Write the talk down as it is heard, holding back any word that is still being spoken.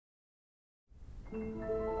Welcome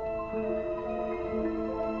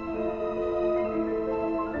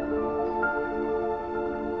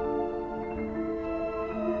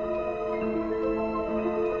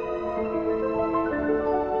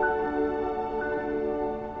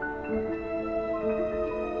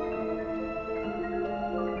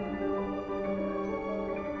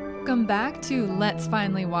back to Let's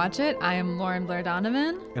Finally Watch It. I am Lauren Blair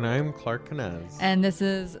Donovan. And I am Clark Canez. And this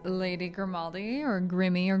is Lady Grimaldi, or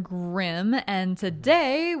Grimmy, or Grimm. And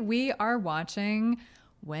today we are watching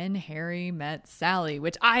When Harry Met Sally,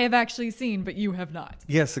 which I have actually seen, but you have not.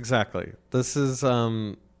 Yes, exactly. This is,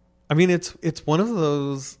 it's one of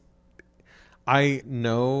those, I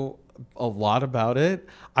know a lot about it.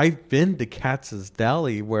 I've been to Katz's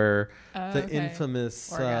Deli where the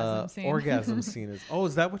infamous orgasm scene is. Oh,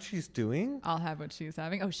 is that what she's doing? I'll have what she's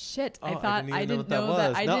having. Oh shit! Oh, I didn't know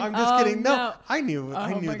that. that. No, I'm just kidding. No, I knew my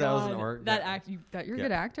that was God. an orgasm. That you're a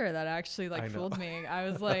good actor. That actually fooled me. I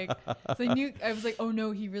was like, oh no,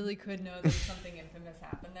 he really could know that something infamous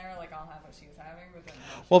happened there. Like, I'll have what she's having, but then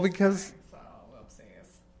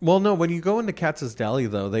Well, no, when you go into Katz's Deli,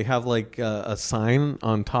 though, they have like a sign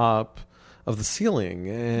on top of the ceiling,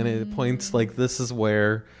 and it points like this is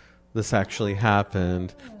where this actually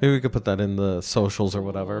happened. Maybe we could put that in the socials or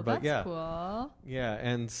whatever. But that's cool. Yeah,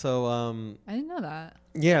 and so I didn't know that.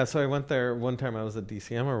 Yeah, so I went there one time. I was at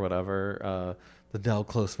DCM or whatever, the Del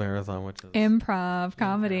Close Marathon, which is improv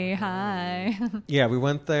comedy. Hi. Yeah, we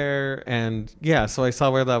went there, and yeah, so I saw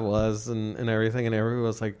where that was and everything, and everyone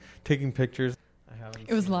was like taking pictures.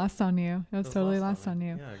 It was lost on you. It was totally lost on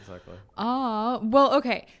you. Yeah, exactly. Oh, well,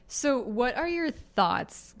 okay. So what are your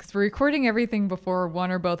thoughts? Because we're recording everything before one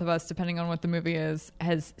or both of us, depending on what the movie is,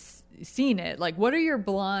 has seen it. Like, what are your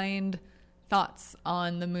blind thoughts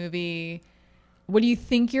on the movie? What do you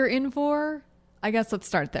think you're in for? I guess let's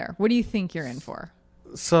start there. What do you think you're in for?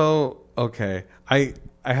 So, okay. I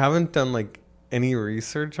haven't done like any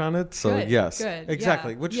research on it. So yes,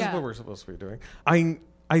 exactly. Which is what we're supposed to be doing.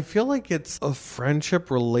 I feel like it's a friendship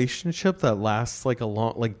relationship that lasts like a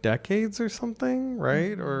long, like decades or something,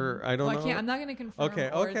 right? Or I don't know. I'm not going to confirm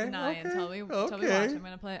or deny until we watch. I'm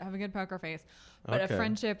going to have a good poker face. But a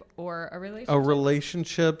friendship or a relationship? A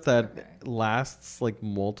relationship that lasts like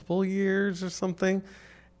multiple years or something,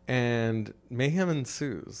 and mayhem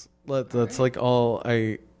ensues. That's like all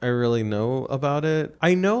I really know about it.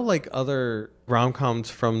 I know like other rom-coms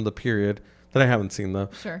from the period that I haven't seen, though.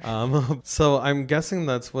 Sure. So I'm guessing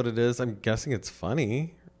that's what it is. I'm guessing it's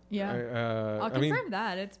funny. Yeah. I'll confirm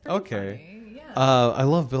that. It's pretty funny. Yeah. I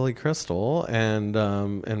love Billy Crystal and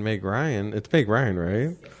Meg Ryan. It's Meg Ryan, right?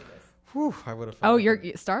 Yes, it is. Whew, I would have. Oh, you're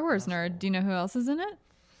a Star Wars nerd. Do you know who else is in it?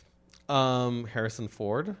 Harrison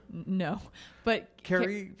Ford. No, but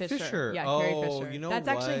Carrie Fisher. Yeah, Carrie Fisher. You know that's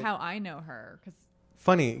what? actually how I know her.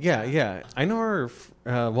 Funny. Yeah. I know her.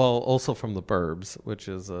 Also from The Burbs, which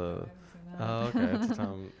is okay. It's a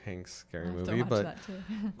Tom Hanks scary movie, but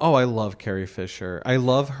I love Carrie Fisher. I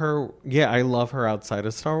love her. Yeah, I love her outside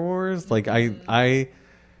of Star Wars. Like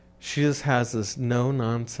she just has this no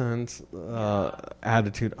nonsense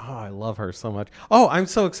attitude. Oh, I love her so much. Oh, I'm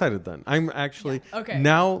so excited. Then I'm actually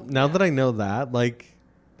now that I know that, like,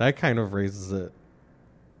 that kind of raises it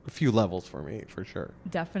a few levels for me, for sure.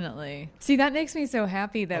 Definitely. See, that makes me so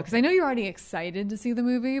happy, though, because I know you're already excited to see the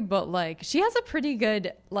movie, but, like, she has a pretty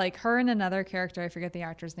good, like, her and another character, I forget the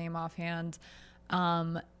actor's name offhand,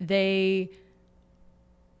 they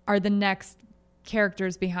are the next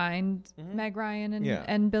characters behind Meg Ryan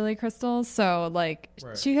and Billy Crystal. So, like,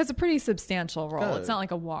 she has a pretty substantial role. It's not like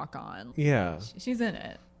a walk-on. Yeah. She's in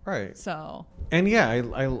it. Right. So. And yeah,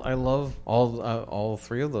 I love all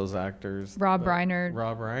three of those actors. Rob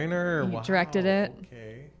Reiner. He directed it.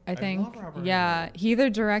 Okay. I think. Love Rob Reiner. Yeah. He either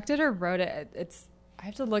directed or wrote it. I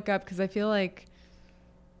have to look up because I feel like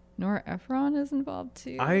Nora Ephron is involved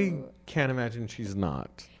too. I can't imagine she's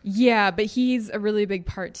not. Yeah, but he's a really big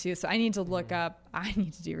part too. So I need to look up. I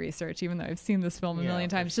need to do research, even though I've seen this film a million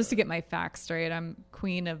times, just to get my facts straight. I'm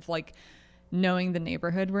queen of like knowing the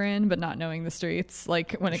neighborhood we're in, but not knowing the streets,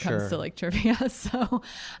 like when it comes to like trivia. So,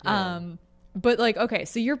 but like, okay,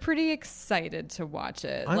 so you're pretty excited to watch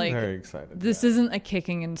it. I'm like, very excited. This isn't a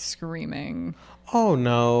kicking and screaming. Oh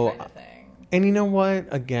no. Kind of thing. And you know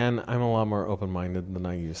what? Again, I'm a lot more open-minded than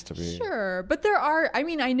I used to be. Sure. But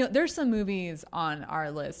I know there's some movies on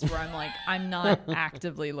our list where I'm like, I'm not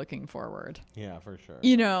actively looking forward. Yeah, for sure.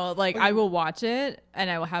 You know, like I will watch it and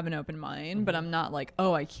I will have an open mind, but I'm not like,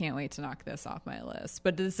 oh, I can't wait to knock this off my list.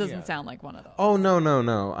 But this doesn't sound like one of those. Oh, no.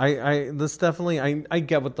 This definitely, I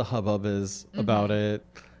get what the hubbub is about it.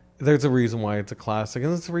 There's a reason why it's a classic,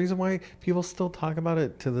 and there's a reason why people still talk about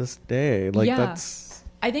it to this day. Like, that's...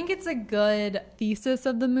 I think it's a good thesis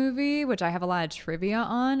of the movie, which I have a lot of trivia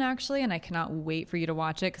on, actually, and I cannot wait for you to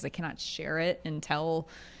watch it because I cannot share it until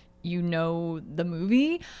you know the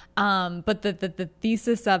movie. But the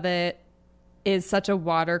thesis of it is such a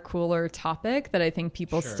water cooler topic that I think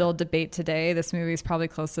people still debate today. This movie is probably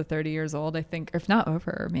close to 30 years old, I think, if not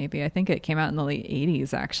over, maybe. I think it came out in the late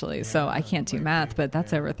 80s, actually. Yeah, so I can't do math, but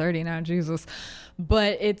that's over 30 now, Jesus.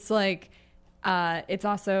 But it's like, it's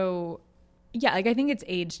also... Yeah, like I think it's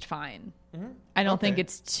aged fine. Mm-hmm. I don't think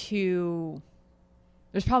it's too...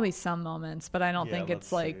 There's probably some moments, but I don't think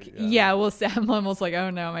it's like... we'll see. I'm almost like, oh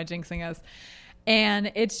no, am I jinxing us?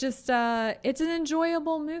 And it's just... it's an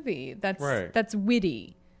enjoyable movie that's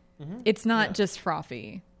witty. Mm-hmm. It's not just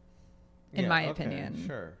frothy, in my opinion.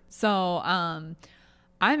 Sure. So I'm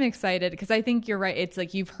excited because I think you're right. It's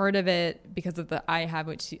like you've heard of it because of the I'll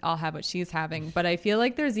have what she's having. But I feel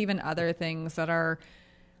like there's even other things that are...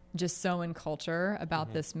 just so in culture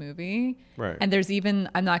about this movie. Right. And there's even,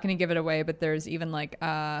 I'm not going to give it away, but there's even like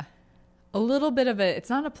a little bit of it's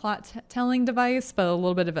not a plot telling device, but a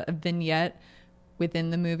little bit of a vignette within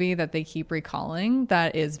the movie that they keep recalling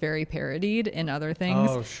that is very parodied in other things.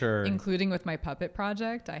 Oh, sure. Including with my puppet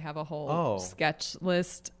project. I have a whole sketch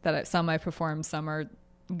list that some I performed, some are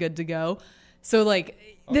good to go. So like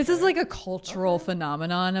this is like a cultural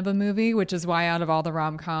phenomenon of a movie, which is why out of all the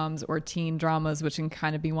rom-coms or teen dramas, which can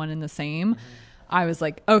kind of be one and the same, I was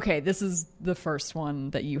like, okay, this is the first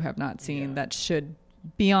one that you have not seen that should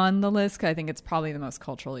be on the list, because I think it's probably the most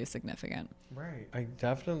culturally significant. Right. I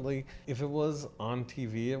definitely, if it was on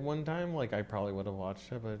TV at one time, like I probably would have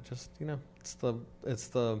watched it, but just, it's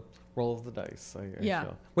the roll of the dice. I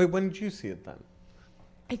feel. Wait, when did you see it then?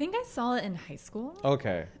 I think I saw it in high school.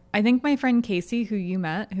 Okay. I think my friend Casey, who you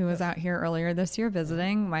met, who was out here earlier this year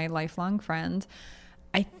visiting, my lifelong friend,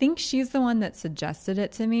 I think she's the one that suggested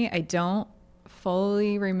it to me. I don't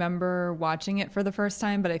fully remember watching it for the first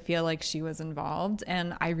time, but I feel like she was involved,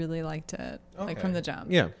 and I really liked it, like from the jump.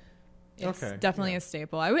 Yeah. It's definitely a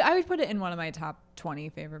staple. I would put it in one of my top 20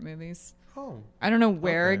 favorite movies. Oh. I don't know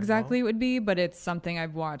where exactly it would be, but it's something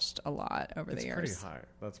I've watched a lot over the years. It's pretty high.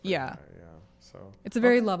 That's pretty high, yeah. So it's a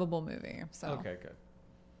very lovable movie. So okay, good.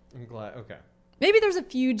 I'm glad. Okay. Maybe there's a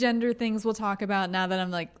few gender things we'll talk about now that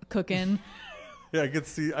I'm like cooking. Yeah, I could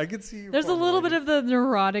see. There's a little bit of the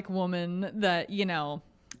neurotic woman that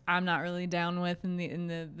I'm not really down with in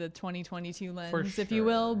the 2022 lens, if you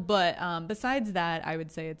will. But besides that, I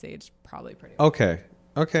would say it's aged probably pretty well.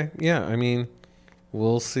 Okay. Yeah. I mean,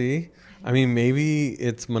 we'll see. I mean, maybe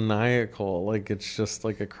it's maniacal, like it's just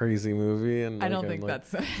like a crazy movie, and I don't think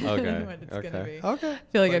that's what it's gonna be. Okay. I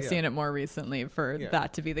feel like I've seen it more recently for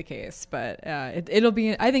that to be the case, but I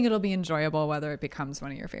think it'll be enjoyable whether it becomes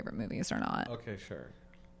one of your favorite movies or not. Okay, sure.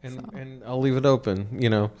 And I'll leave it open.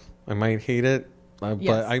 I might hate it,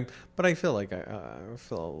 but I feel like I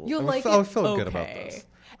feel good about this.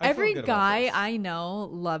 Every guy I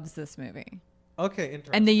know loves this movie. Okay,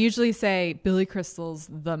 interesting. And they usually say Billy Crystal's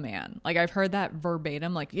the man. Like I've heard that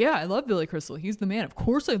verbatim. Like, yeah, I love Billy Crystal. He's the man. Of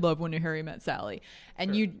course, I love When Harry Met Sally.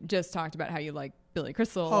 And you just talked about how you like Billy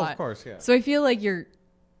Crystal a lot. Of course, yeah. So I feel like you're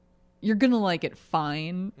gonna like it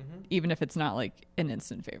fine, even if it's not like an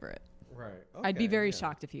instant favorite. Right. Okay, I'd be very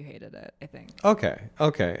shocked if you hated it. I think.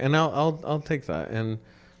 Okay, and I'll take that and.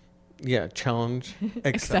 Yeah, challenge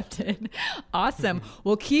accepted. Awesome.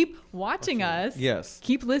 Well, keep watching us. Yes.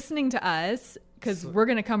 Keep listening to us because we're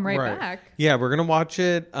going to come right back. Yeah, we're going to watch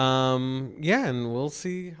it. And we'll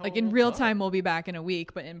see. Like in real time, we'll be back in a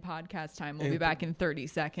week, but in podcast time, we'll be back in 30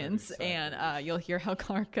 seconds. And you'll hear how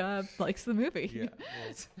Clark likes the movie. Yeah.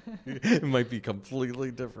 It might be completely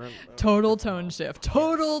different. Total tone shift. Oh,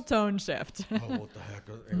 what the heck?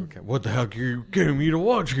 Okay. What the heck are you getting me to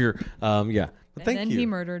watch here? Yeah. But and then he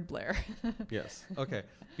murdered Blair. Yes. Okay.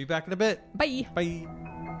 Be back in a bit. Bye. Bye.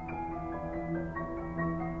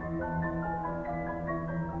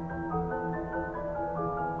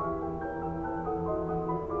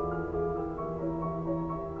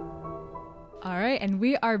 All right, and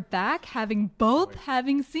we are back having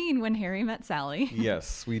seen When Harry Met Sally.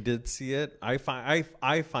 Yes, we did see it. I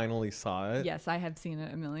finally saw it. Yes, I have seen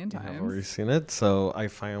it a million times. I've already seen it, so I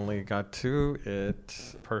finally got to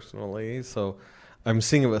it personally. So I'm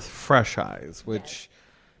seeing it with fresh eyes, which...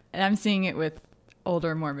 And I'm seeing it with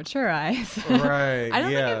older, more mature eyes. Right, I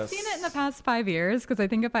don't think I've seen it in the past 5 years, because I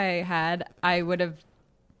think if I had, I would have...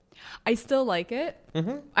 I still like it.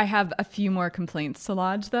 Mm-hmm. I have a few more complaints to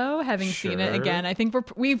lodge, though, having seen it again. I think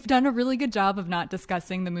we've done a really good job of not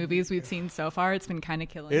discussing the movies we've seen so far. It's been kind of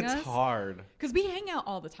killing us. It's hard. Because we hang out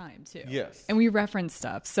all the time, too. Yes. And we reference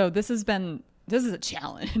stuff. So this has been this is a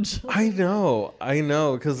challenge. I know,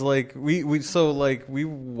 because like we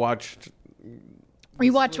watched. We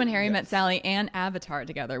watched When Harry Met Sally and Avatar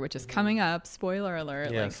together, which is coming up. Spoiler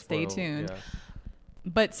alert! Yeah, like, stay tuned. Yeah.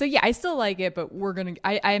 But so yeah, I still like it, but we're gonna.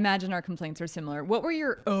 I imagine our complaints are similar. What were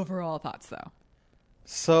your overall thoughts, though?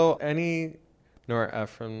 So any Nora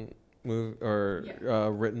Ephron movie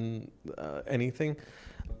or written anything,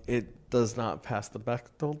 it does not pass the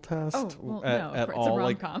Bechdel test at all. It's a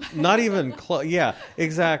rom-com. Like not even close. Yeah,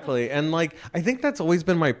 exactly. And like I think that's always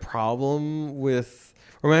been my problem with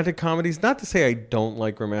romantic comedies. Not to say I don't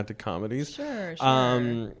like romantic comedies. Sure.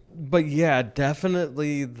 But yeah,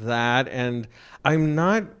 definitely that. And I'm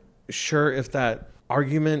not sure if that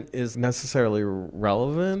argument is necessarily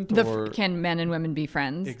relevant. Can men and women be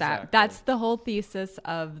friends? Exactly. That's the whole thesis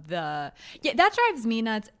of the... Yeah, that drives me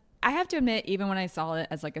nuts. I have to admit, even when I saw it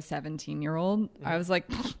as like a 17-year-old, I was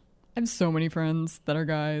like, I have so many friends that are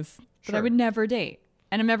guys that I would never date.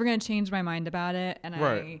 And I'm never going to change my mind about it.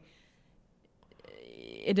 And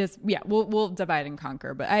it is, we'll divide and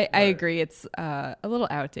conquer. But I agree, it's a little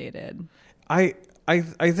outdated. I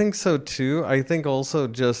think so too. I think also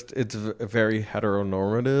just it's very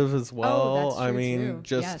heteronormative as well. Oh, that's true I mean, too.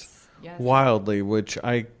 just yes. wildly, which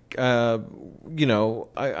I get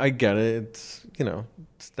it. It's,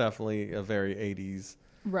 it's definitely a very 80s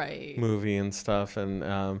movie and stuff. And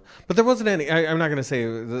but there wasn't any. I'm not going to say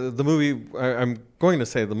the movie. I'm going to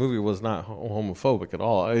say the movie was not homophobic at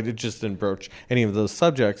all. It just didn't broach any of those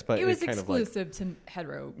subjects. But it was kind exclusive to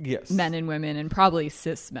hetero Yes. men and women, and probably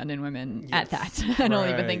cis men and women at that. I don't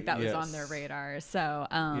even think that was on their radar. So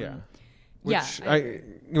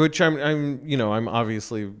which I'm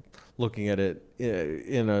obviously looking at it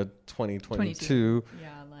in a 2022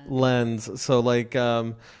 lens. So like,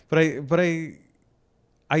 but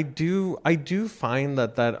I do find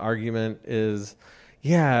that argument is,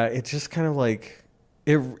 it's just kind of like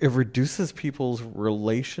it reduces people's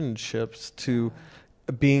relationships to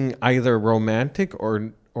being either romantic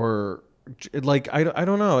or like I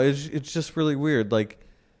don't know. It's just really weird. Like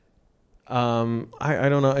I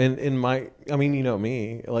don't know. In my,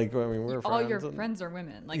 me, like, we're friends. All your friends are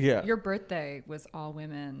women. Like, your birthday was all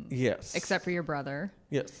women. Yes. Except for your brother.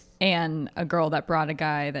 Yes. And a girl that brought a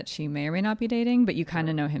guy that she may or may not be dating, but you kind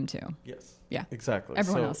of know him too. Yes. Yeah. Exactly.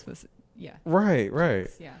 Everyone else was, Right.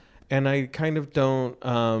 Yeah. And I kind of don't,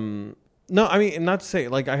 no, I mean, not to say,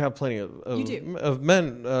 like, I have plenty of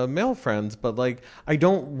male friends, but, like, I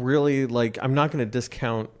don't really, like, I'm not going to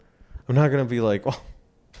discount, I'm not going to be like, well,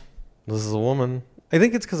 this is a woman. I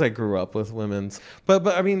think it's because I grew up with women's, but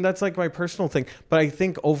I mean, that's like my personal thing. But I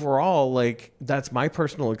think overall, like, that's my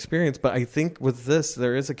personal experience. But I think with this,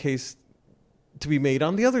 there is a case to be made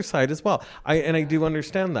on the other side as well. I do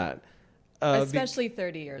understand that. Especially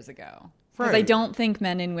 30 years ago. Because I don't think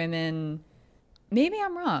men and women, maybe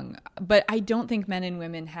I'm wrong, but I don't think men and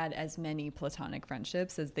women had as many platonic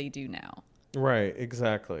friendships as they do now. Right,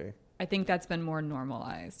 exactly. I think that's been more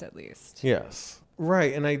normalized, at least. Yes.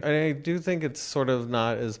 Right, and I do think it's sort of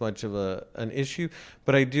not as much of an issue,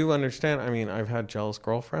 but I do understand. I mean, I've had jealous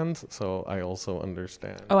girlfriends, so I also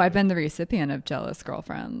understand. Oh, I've been the recipient of jealous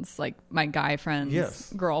girlfriends. Like, my guy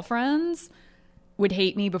friends' girlfriends would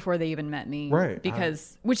hate me before they even met me. Right.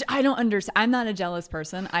 Because, which I don't understand. I'm not a jealous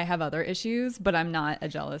person. I have other issues, but I'm not a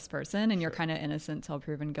jealous person, and you're kind of innocent till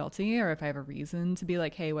proven guilty, or if I have a reason to be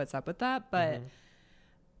like, hey, what's up with that? But,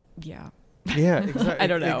 yeah, exactly. I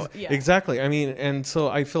don't know. Exactly. I mean, and so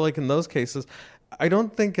I feel like in those cases, I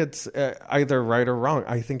don't think it's either right or wrong.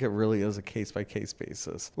 I think it really is a case-by-case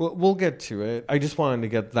basis. We'll get to it. I just wanted to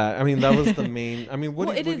get that. I mean, that was the main... I mean,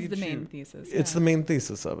 it is the main thesis. It's the main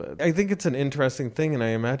thesis of it. I think it's an interesting thing, and I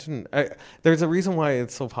imagine... there's a reason why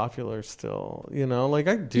it's so popular still. You know? Like,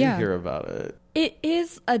 I do hear about it. It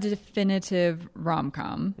is a definitive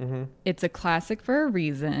rom-com. Mm-hmm. It's a classic for a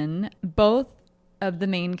reason. Both of the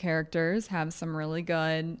main characters have some really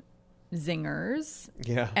good zingers.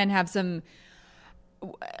 Yeah. And have some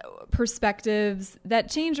perspectives that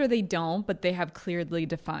change or they don't, but they have clearly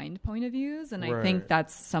defined point of views. And I think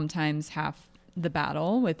that's sometimes half the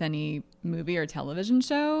battle with any movie or television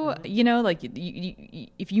show. Mm-hmm. You know, like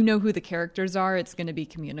if you know who the characters are, it's going to be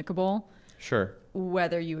communicable. Sure.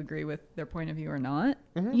 Whether you agree with their point of view or not,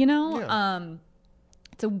 mm-hmm. you know? Yeah.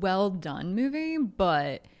 It's a well done movie,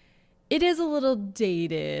 but it is a little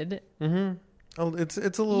dated. Mm-hmm. Oh, it's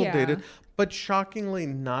a little dated, but shockingly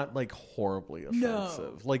not like horribly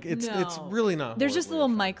offensive. Like it's really not. There's just little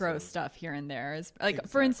offensive. Micro stuff here and there. It's like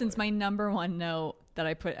for instance, my number one note that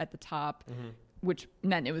I put at the top, which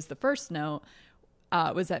meant it was the first note,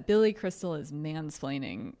 was that Billy Crystal is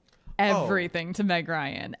mansplaining everything to Meg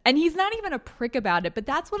Ryan. And he's not even a prick about it, but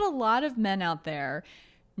that's what a lot of men out there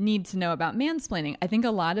need to know about mansplaining. I think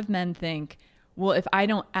a lot of men think, well, if I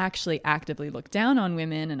don't actually actively look down on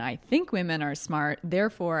women and I think women are smart,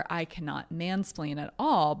 therefore I cannot mansplain at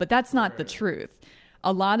all. But that's not the truth.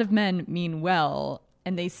 A lot of men mean well,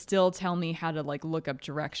 and they still tell me how to like look up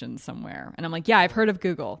directions somewhere. And I'm like, yeah, I've heard of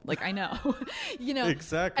Google. Like, I know, you know,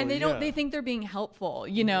 exactly. And they don't, they think they're being helpful.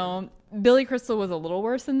 You know, Billy Crystal was a little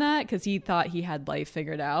worse than that because he thought he had life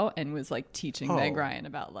figured out and was like teaching Meg Ryan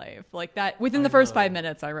about life like that. Within the first 5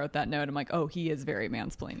 minutes, I wrote that note. I'm like, oh, he is very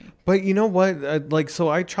mansplaining. But you know what? So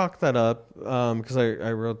I chalked that up because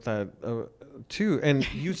I wrote that too. And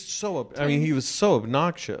he was he was so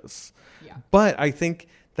obnoxious. Yeah. But I think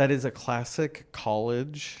that is a classic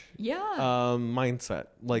college mindset.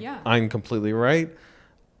 Like, I'm completely right.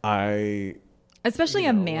 Especially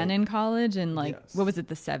a man in college in like, what was it,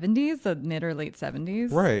 the 70s, the mid or late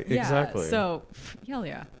 70s? Right, exactly. So, hell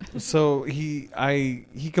yeah. So he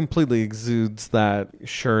completely exudes that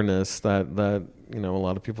sureness that a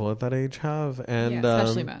lot of people at that age have. And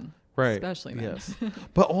especially men. Right. Especially men. Yes.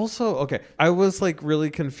 But also, okay, I was like really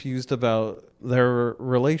confused about their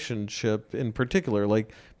relationship in particular,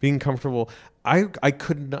 like being comfortable. I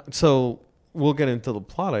could not. So we'll get into the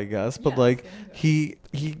plot, I guess. But like he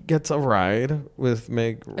gets a ride with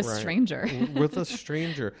Meg Ryan. Stranger. With a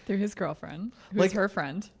stranger. Through his girlfriend, who's her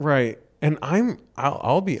friend. Right. And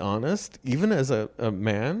I'll be honest, even as a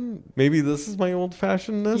man, maybe this is my old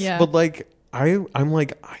fashionedness, but like, I'm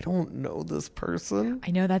like, I don't know this person.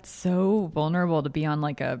 I know that's so vulnerable to be on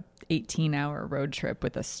like a 18-hour road trip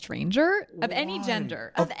with a stranger of any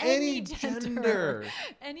gender. Of any gender.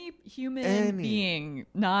 Any human being.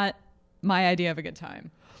 Not my idea of a good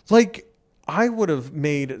time. Like, I would have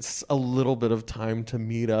made a little bit of time to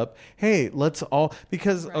meet up. Hey, let's all,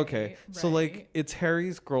 because, so like it's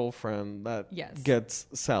Harry's girlfriend that gets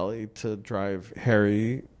Sally to drive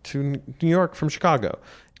Harry to New York from Chicago.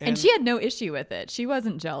 And she had no issue with it. She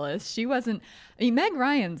wasn't jealous. She wasn't. I mean, Meg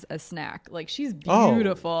Ryan's a snack. Like, she's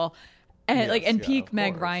beautiful. And peak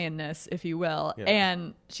Meg Ryan-ness, if you will. Yeah.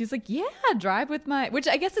 And she's like, yeah, drive with my, which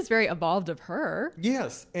I guess is very evolved of her.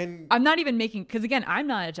 Yes. And I'm not even making, because again, I'm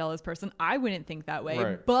not a jealous person. I wouldn't think that way.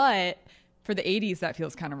 Right. But for the 80s, that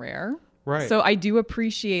feels kind of rare. Right. So I do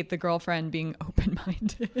appreciate the girlfriend being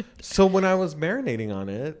open-minded. So when I was marinating on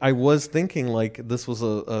it, I was thinking like this was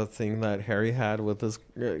a thing that Harry had with his,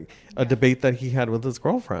 a debate that he had with his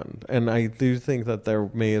girlfriend. And I do think that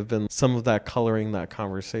there may have been some of that coloring that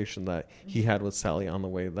conversation that he had with Sally on the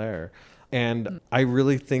way there. And I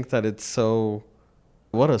really think that it's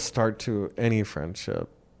what a start to any friendship.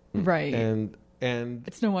 Right. And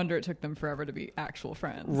it's no wonder it took them forever to be actual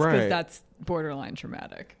friends. Right. Because that's borderline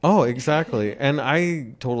traumatic. Oh, exactly. And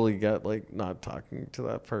I totally get like not talking to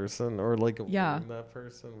that person or like avoiding that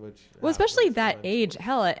person, which especially that age,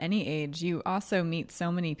 hell, at any age, you also meet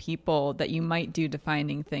so many people that you might do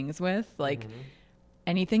defining things with, like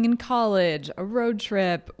anything in college, a road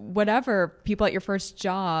trip, whatever, people at your first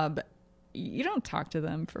job. You don't talk to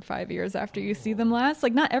them for 5 years after you see them last.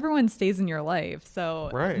 Like, not everyone stays in your life. So,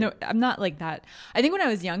 no, I'm not like that. I think when I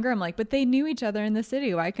was younger, I'm like, but they knew each other in the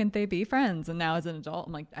city. Why couldn't they be friends? And now as an adult,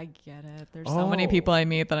 I'm like, I get it. There's so many people I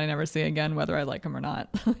meet that I never see again, whether I like them or not.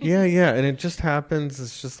 Yeah. And it just happens.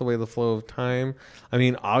 It's just the way the flow of time. I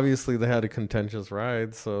mean, obviously they had a contentious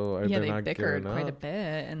ride, so they bickered quite a bit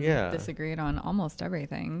and disagreed on almost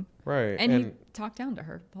everything. Right. And he talked down to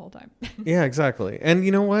her the whole time. Yeah, exactly. And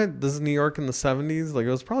you know what? This is New York in the 70s. Like,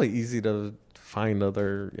 it was probably easy to find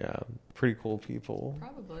other, pretty cool people.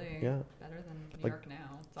 Probably. Yeah. Better than New York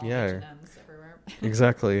now. It's all H&Ms everywhere.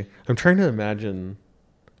 Exactly. I'm trying to imagine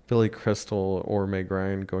Billy Crystal or Meg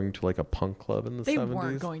Ryan going to like a punk club in the 70s. They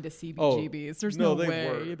weren't going to CBGBs. There's no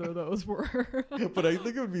way either of those were. But I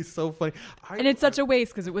think it would be so funny. And it's such a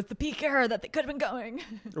waste because it was the peak era that they could have been going.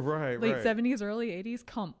 Right, Late 70s, early 80s.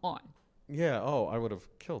 Come on. Yeah. Oh, I would have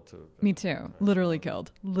killed to. Me too. Literally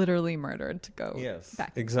killed. Literally murdered to go. Yes.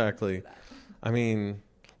 Back exactly. I mean,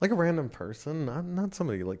 like a random person, not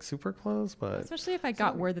somebody like super close, but especially if I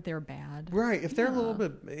got word that they were bad. Right. If they're a little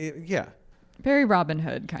bit, very Robin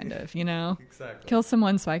Hood kind of, you know? Exactly. Kill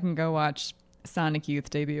someone so I can go watch Sonic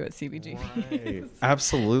Youth debut at CBGB. Right.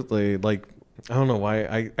 Absolutely. Like, I don't know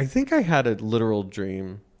why. I think I had a literal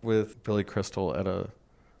dream with Billy Crystal at a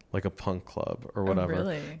punk club or whatever. Oh,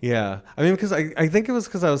 really? Yeah. I mean, because I think it was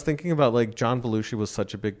because I was thinking about like John Belushi was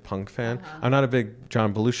such a big punk fan. I'm not a big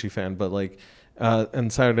John Belushi fan, but like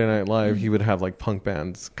and Saturday Night Live, he would have like punk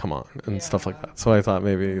bands come on and stuff like that. So I thought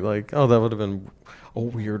maybe like, that would have been a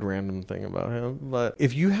weird random thing about him. But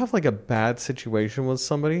if you have like a bad situation with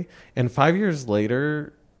somebody and 5 years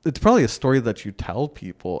later it's probably a story that you tell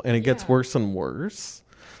people, and it gets worse and worse.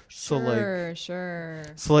 So sure.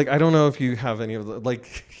 So like, I don't know if you have any of the,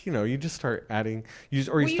 like, you know, you just start adding, you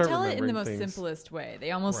start tell it in the most things. simplest way.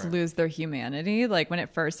 They almost lose their humanity. Like when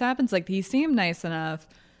it first happens, like he seemed nice enough,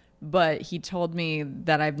 but he told me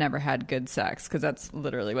that I've never had good sex, because that's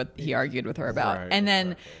literally what he argued with her about. Right, and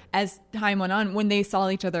then as time went on, when they saw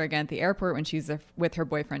each other again at the airport, when she's with her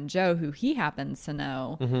boyfriend Joe, who he happens to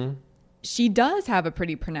know, she does have a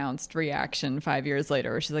pretty pronounced reaction 5 years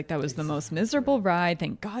later where she's like, that was the most miserable ride.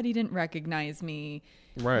 Thank God he didn't recognize me.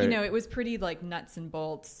 Right. You know, it was pretty like nuts and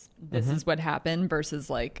bolts. This is what happened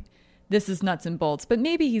versus like, this is nuts and bolts, but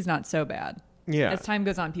maybe he's not so bad. Yeah. As time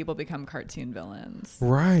goes on, people become cartoon villains.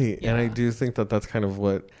 Right. Yeah. And I do think that that's kind of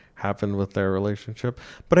what happened with their relationship.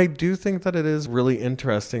 But I do think that it is really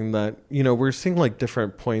interesting that, you know, we're seeing like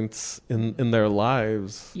different points in their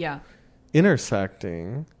lives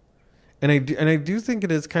intersecting. And I do think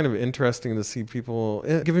it is kind of interesting to see people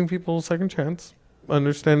giving people a second chance,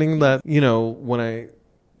 understanding that, you know, when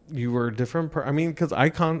you were a different I mean, because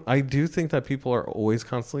I do think that people are always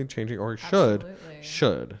constantly changing, or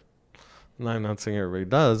should. And I'm not saying everybody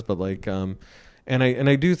does, but like, and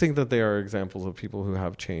I do think that they are examples of people who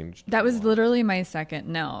have changed. That was literally my second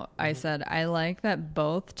note. I said, I like that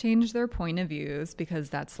both change their point of views,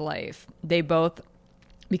 because that's life. They both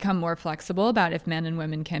become more flexible about if men and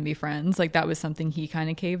women can be friends. Like that was something he kind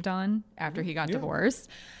of caved on after he got divorced.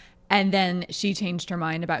 And then she changed her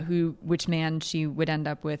mind about which man she would end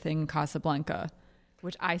up with in Casablanca,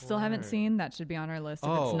 which I still haven't seen. That should be on our list if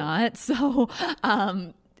it's not. So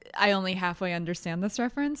I only halfway understand this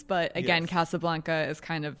reference, but again, Casablanca is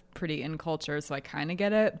kind of pretty in culture, so I kind of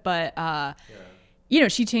get it. But you know,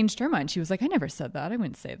 she changed her mind. She was like, I never said that. I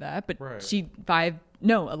wouldn't say that. But she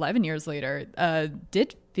 11 years later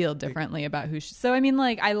did feel differently about who she. So I mean,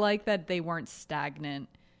 like, I like that they weren't stagnant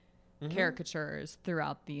caricatures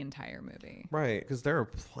throughout the entire movie. Right, because there are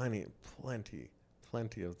plenty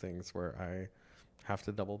of things where I have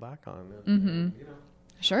to double back on. And, you know,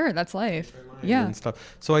 sure, that's life. Yeah, and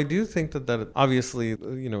stuff. So I do think that obviously,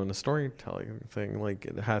 you know, in a storytelling thing, like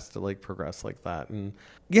it has to like progress like that. And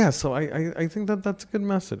yeah, so I think that that's a good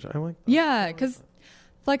message. I like that. Yeah, because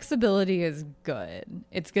flexibility is good.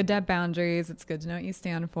 It's good to have boundaries. It's good to know what you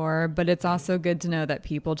stand for, but it's also good to know that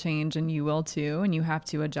people change and you will too, and you have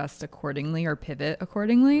to adjust accordingly or pivot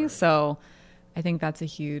accordingly. So I think that's a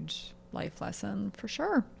huge life lesson for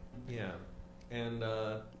sure. Yeah. And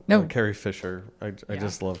Carrie Fisher. I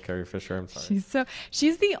just love Carrie Fisher. I'm sorry.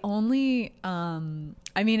 She's the only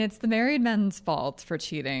I mean, it's the married men's fault for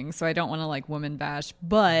cheating, so I don't want to like woman bash,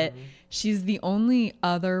 but she's the only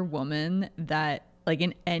other woman that, like,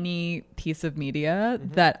 in any piece of media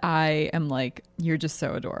that I am like, you're just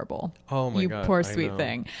so adorable. Oh my God. You poor sweet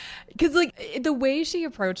thing. Because like the way she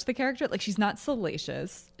approached the character, like she's not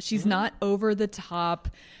salacious. She's not over the top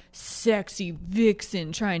sexy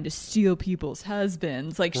vixen trying to steal people's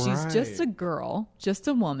husbands. Like she's just a girl, just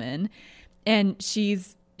a woman. And she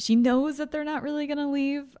knows that they're not really going to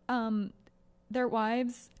leave their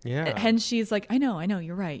wives. Yeah. And she's like, I know,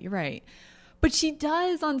 you're right. But she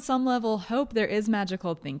does, on some level, hope there is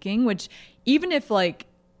magical thinking, which even if, like,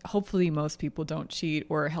 hopefully most people don't cheat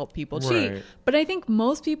or help people cheat. But I think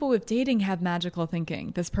most people with dating have magical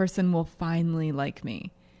thinking. This person will finally like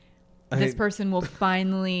me. This person will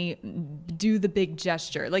finally do the big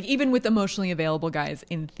gesture. Like, even with emotionally available guys,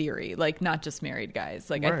 in theory, like, not just married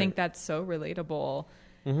guys. Like, I think that's so relatable.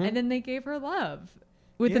 And then they gave her love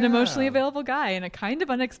with an emotionally available guy in a kind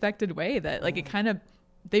of unexpected way that, like, it kind of...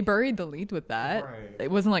 They buried the lead with that.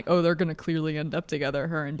 It wasn't like, oh, they're going to clearly end up together,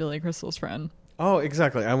 her and Billy Crystal's friend. Oh,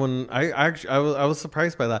 exactly. I was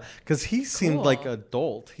surprised by that because he seemed like a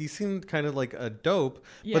dolt. He seemed kind of like a dope,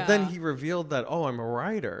 but then he revealed that, oh, I'm a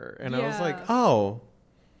writer. And I was like, oh,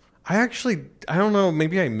 I don't know.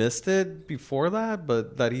 Maybe I missed it before that,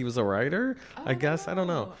 but that he was a writer, I guess. I don't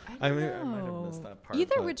know. I might have missed that part.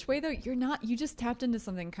 Either which way, though, you just tapped into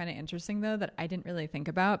something kind of interesting, though, that I didn't really think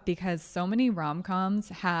about, because so many rom-coms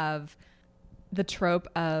have the trope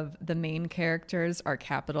of the main characters are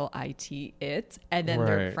capital it, and then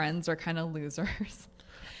their friends are kind of losers.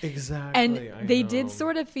 Exactly. And they did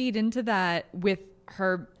sort of feed into that with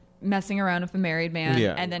her messing around with a married man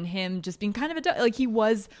and then him just being kind of like he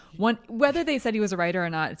was one, whether they said he was a writer or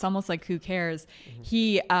not, it's almost like, who cares?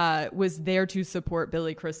 He was there to support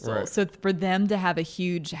Billy Crystal. So for them to have a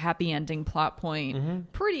huge happy ending plot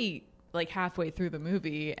point pretty like halfway through the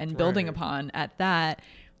movie and building upon at that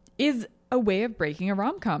is a way of breaking a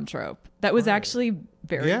rom-com trope that was actually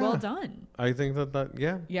very well done. I think that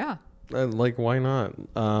Like, why not?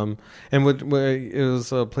 And it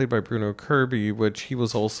was played by Bruno Kirby, which he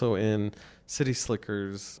was also in City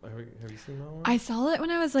Slickers. Have you seen that one? I saw it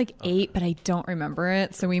when I was like 8, but I don't remember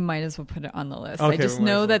it, so we might as well put it on the list. Okay, I just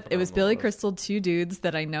know that it was Billy Crystal, 2 dudes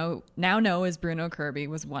that I now know as Bruno Kirby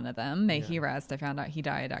was one of them. May he rest. I found out he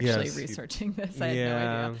died actually researching this. I had no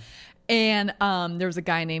idea. And there was a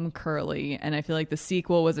guy named Curly, and I feel like the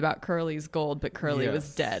sequel was about Curly's gold, but Curly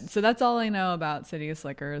was dead. So that's all I know about City of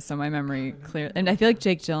Slickers. So my memory clear, and I feel like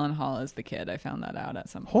Jake Gyllenhaal is the kid. I found that out at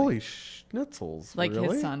some point. Holy schnitzels! Like really?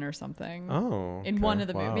 his son or something. Oh, in one of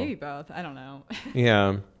the movies, maybe both. I don't know.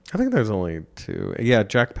 Yeah, I think there's only 2. Yeah,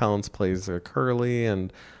 Jack Palance plays Curly,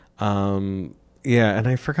 and yeah, and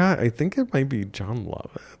I forgot. I think it might be John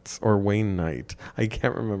Lovitz or Wayne Knight. I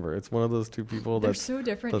can't remember. It's one of those 2 people. They're so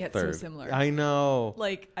different yet so similar. I know.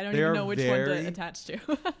 Like, I don't even know which one to attach to.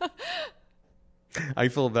 I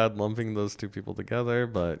feel bad lumping those 2 people together,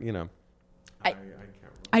 but you know, I can't remember.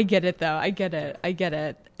 I get it though. I get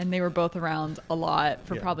it. And they were both around a lot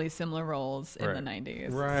for probably similar roles in the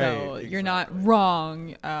 90s. Right. So you're not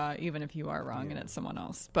wrong, even if you are wrong and it's someone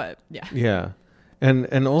else. But yeah. Yeah.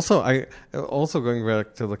 And also going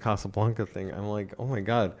back to the Casablanca thing, I'm like, oh my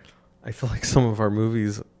God, I feel like some of our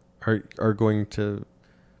movies are going to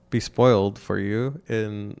be spoiled for you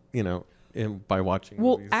by watching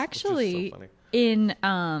movies. Well, actually, so in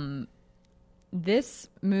this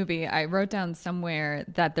movie, I wrote down somewhere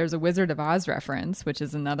that there's a Wizard of Oz reference, which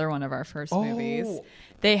is another one of our first movies.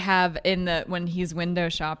 They have when he's window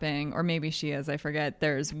shopping, or maybe she is, I forget,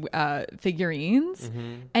 there's figurines.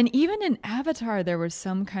 Mm-hmm. And even in Avatar, there was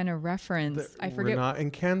some kind of reference. I forget. We're not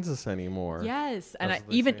in Kansas anymore. Yes. And I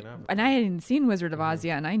hadn't seen Wizard of Oz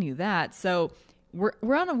yet, and I knew that. So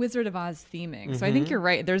we're on a Wizard of Oz theming. Mm-hmm. So I think you're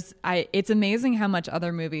right. It's amazing how much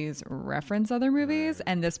other movies reference other movies,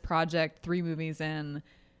 and this project, 3 movies in,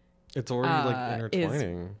 it's already like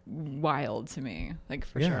intertwining. Is wild to me, like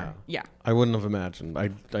for sure. Yeah, I wouldn't have imagined. I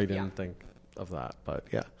didn't think of that, but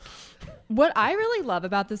yeah. What I really love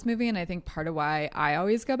about this movie, and I think part of why I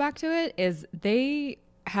always go back to it, is they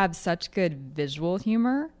have such good visual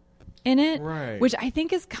humor in it, right, which I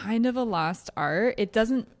think is kind of a lost art. It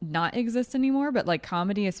doesn't not exist anymore, but like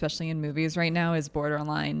comedy, especially in movies right now, is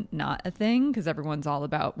borderline not a thing because everyone's all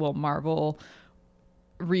about Marvel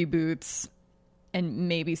reboots and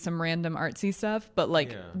maybe some random artsy stuff, but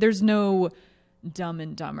like there's no Dumb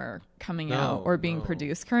and Dumber coming out or being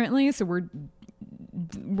produced currently. So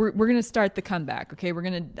we're gonna start the comeback. Okay,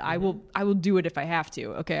 I will do it if I have to.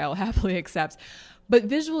 Okay, I'll happily accept. But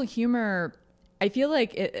visual humor, I feel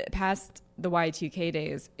like it past the Y2K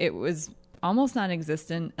days, it was almost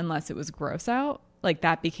non-existent unless it was gross out. Like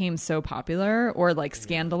that became so popular, or like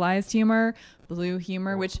scandalized humor, blue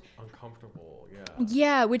humor, which uncomfortable.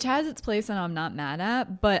 Yeah, which has its place and I'm not mad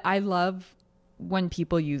at, but I love when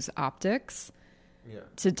people use optics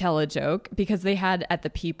to tell a joke, because they had at the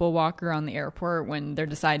People Walker on the airport when they're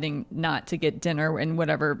deciding not to get dinner in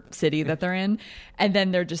whatever city that they're in, and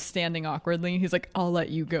then they're just standing awkwardly. He's like, I'll let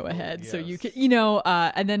you go ahead. So you can,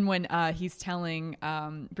 and then when he's telling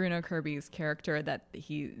Bruno Kirby's character that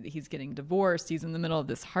he's getting divorced, he's in the middle of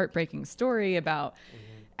this heartbreaking story about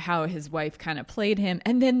how his wife kind of played him,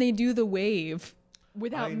 and then they do the wave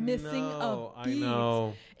without missing a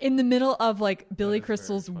beat in the middle of like Billy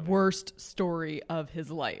Crystal's worst story of his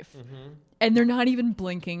life. And they're not even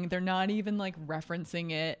blinking, they're not even like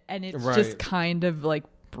referencing it, and it's just kind of like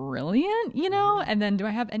brilliant, And then do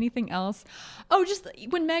I have anything else? Oh, just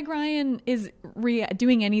when Meg Ryan is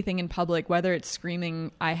doing anything in public, whether it's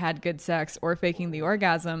screaming I had good sex or faking the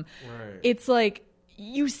orgasm, it's like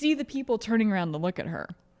you see the people turning around to look at her.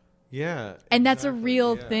 Yeah. And that's a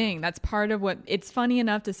real thing. That's part of what, it's funny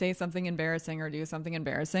enough to say something embarrassing or do something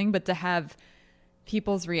embarrassing, but to have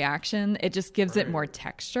people's reaction, it just gives it more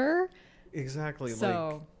texture. Exactly.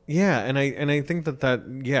 So and I think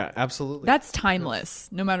that absolutely. That's timeless,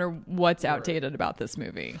 no matter what's outdated about this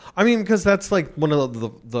movie. I mean, because that's like one of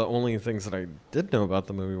the only things that I did know about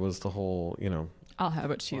the movie was the whole, I'll have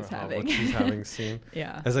what she's having. What she's having scene.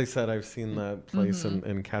 Yeah. As I said, I've seen that place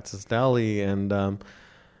in Katz's Deli, and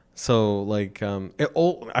so like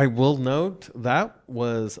I will note that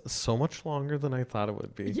was so much longer than I thought it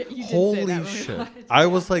would be. Yeah, you Holy did say that shit! I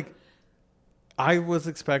was like, I was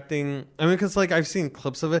expecting. I mean, because like I've seen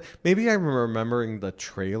clips of it. Maybe I'm remembering the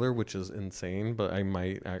trailer, which is insane, but I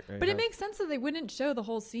might. But it makes sense that they wouldn't show the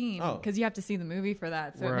whole scene because you have to see the movie for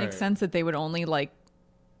that. So it makes sense that they would only like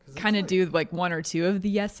kind of do like one or two of the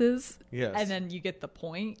yeses. Yes. And then you get the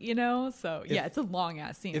point, So it's a long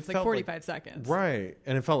ass scene. It's like 45 seconds. Right.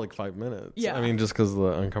 And it felt like 5 minutes. Yeah. I mean, just because of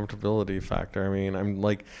the uncomfortability factor. I mean, I'm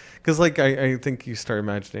like, because like I think you start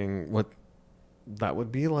imagining what that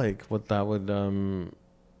would be like, what that would,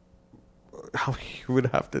 how you would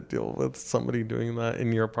have to deal with somebody doing that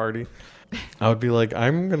in your party. I would be like,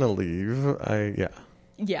 I'm going to leave.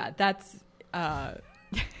 Yeah, that's, that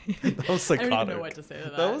was psychotic. I don't even know what to say to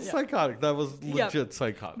that. That was psychotic. That was legit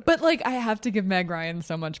psychotic. But like, I have to give Meg Ryan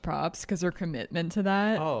so much props because her commitment to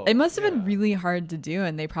that. Oh, it must have been really hard to do,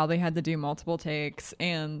 and they probably had to do multiple takes,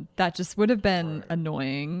 and that just would have been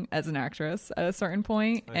annoying as an actress at a certain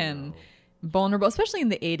point, and vulnerable, especially in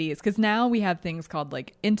the 80s, because now we have things called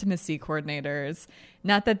like intimacy coordinators.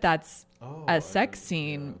 Not that that's a sex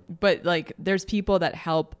scene, but like there's people that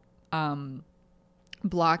help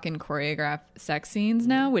block and choreograph sex scenes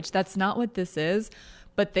now, which that's not what this is,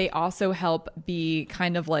 but they also help be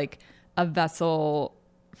kind of like a vessel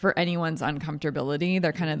for anyone's uncomfortability.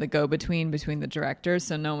 They're kind of the go-between between the directors,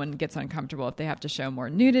 so no one gets uncomfortable if they have to show more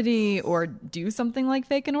nudity or do something like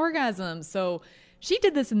fake an orgasm. So she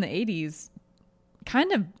did this in the 80s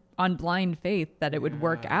kind of on blind faith that it would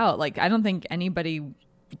work out. Like, I don't think anybody,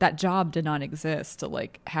 that job did not exist to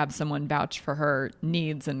like have someone vouch for her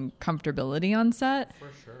needs and comfortability on set.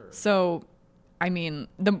 For sure. So, I mean,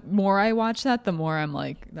 the more I watch that, the more I'm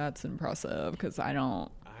like, that's impressive, because I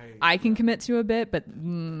can commit to a bit, but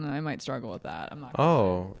I might struggle with that. I'm not.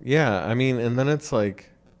 Oh, yeah. I mean, and then it's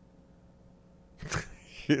like,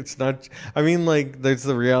 it's not, I mean, like, there's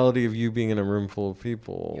the reality of you being in a room full of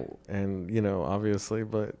people and, obviously,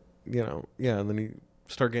 but, and then you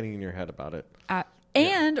start getting in your head about it.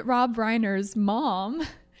 And Rob Reiner's mom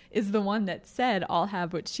is the one that said, I'll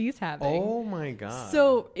have what she's having. Oh my God.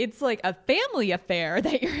 So it's like a family affair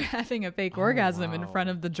that you're having a fake orgasm in front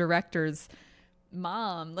of the director's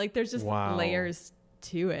mom. Like, there's just layers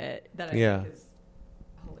to it that I think is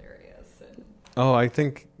hilarious. And I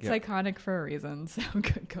think psychotic for a reason. So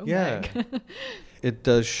go yeah. Meg. It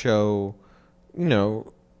does show,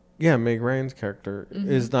 Meg Ryan's character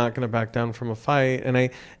is not going to back down from a fight. And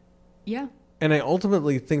I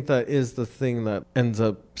ultimately think that is the thing that ends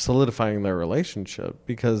up solidifying their relationship,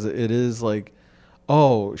 because it is like,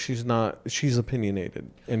 she's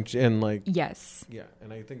opinionated and like, yes. Yeah.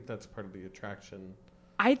 And I think that's part of the attraction.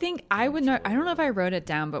 I think I would know. I don't know if I wrote it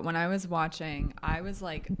down, but when I was watching, I was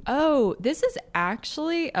like, oh, this is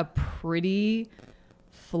actually a pretty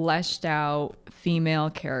fleshed out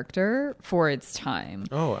female character for its time.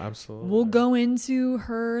 Oh, absolutely. We'll go into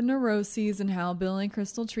her neuroses and how Billy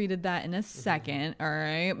Crystal treated that in a second. All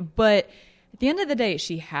right. But at the end of the day,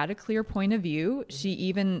 she had a clear point of view. She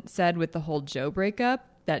even said with the whole Joe breakup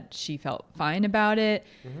that she felt fine about it.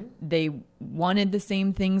 They wanted the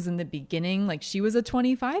same things in the beginning. Like, she was a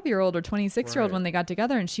 25-year-old or 26-year-old when they got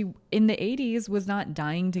together, and she in the 80s was not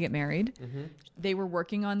dying to get married. They were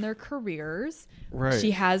working on their careers. Right.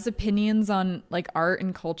 She has opinions on like art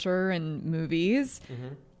and culture and movies,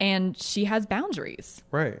 and she has boundaries.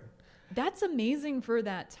 Right. That's amazing for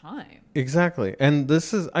that time. Exactly. And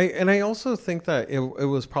this is, I also think that it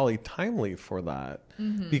was probably timely for that,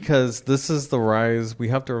 because this is the rise. We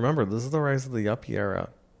have to remember, this is the rise of the yuppie era.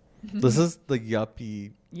 This is the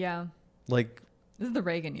yuppie. Yeah. Like, this is the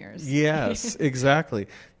Reagan years. Yes, exactly.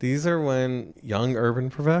 These are when young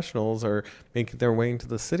urban professionals are making their way into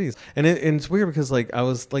the cities. And it's weird because like I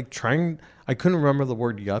was like I couldn't remember the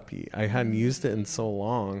word yuppie. I hadn't used it in so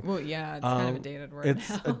long. Well, yeah, it's kind of a dated word.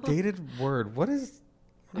 It's a dated word. What do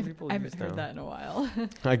people I use haven't heard that in a while.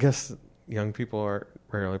 I guess young people are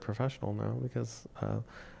rarely professional now because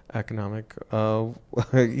economic outlooks.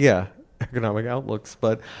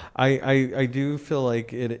 But I do feel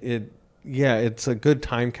like it's a good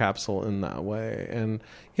time capsule in that way. And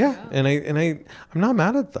and I'm not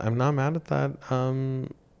mad at that. I'm not mad at that.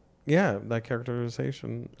 That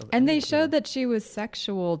characterization. And they showed that she was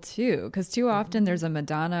sexual too, because too often there's a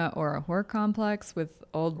Madonna or a whore complex with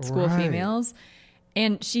old school females.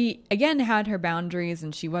 And she, again, had her boundaries,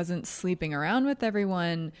 and she wasn't sleeping around with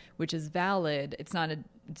everyone, which is valid. It's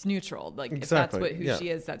neutral. Like, exactly. If that's who she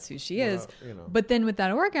is, that's who she is. But then with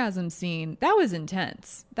that orgasm scene, that was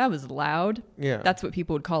intense. That was loud. Yeah. That's what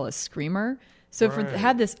people would call a screamer. So to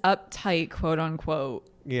have this uptight, quote unquote,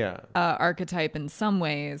 archetype in some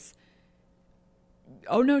ways,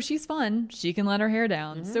 oh no, she's fun. She can let her hair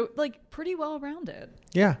down. So like pretty well rounded.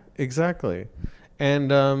 Yeah, exactly.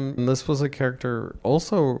 And this was a character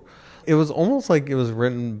also, it was almost like it was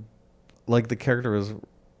written, like the character was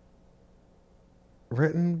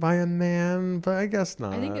written by a man, but I guess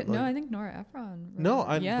not. I think I think Nora Ephron.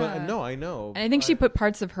 I know. And I think she put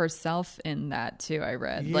parts of herself in that too. I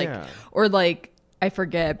read Yeah. I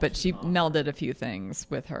forget, but she melded a few things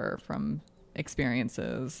with her from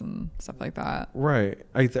experiences and stuff like that. Right.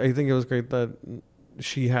 I think it was great that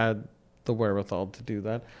she had the wherewithal to do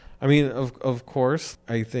that. I mean, of course,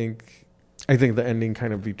 I think the ending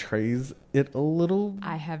kind of betrays it a little.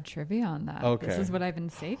 I have trivia on that. Okay. This is what I've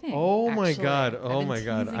been saving. Oh my actually. God. I've Oh been my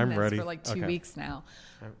God. teasing I'm this ready. for like 2 Okay. weeks now.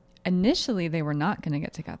 Initially, they were not going to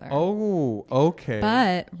get together. Oh, okay.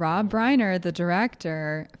 But Rob Reiner, the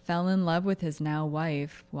director, fell in love with his now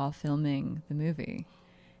wife while filming the movie.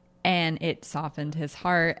 And it softened his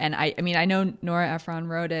heart. And I mean, I know Nora Ephron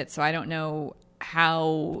wrote it, so I don't know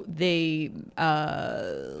how they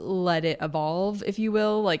let it evolve, if you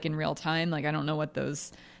will, like in real time. Like, I don't know what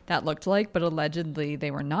that looked like, but allegedly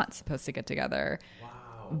they were not supposed to get together.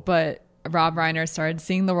 Wow. But Rob Reiner started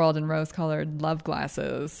seeing the world in rose-colored love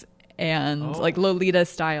glasses and like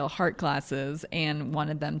Lolita-style heart glasses and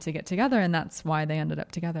wanted them to get together, and that's why they ended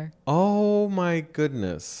up together. Oh my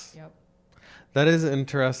goodness. Yep. That is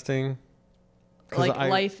interesting. Like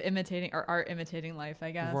life imitating or art imitating life, I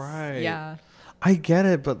guess. Right. Yeah. I get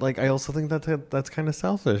it, but like I also think that's kind of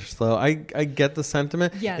selfish. So I get the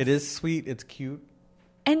sentiment. Yes. It is sweet. It's cute.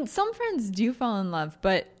 And some friends do fall in love,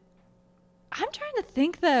 but I'm trying to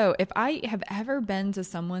think though, if I have ever been to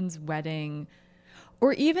someone's wedding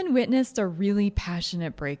or even witnessed a really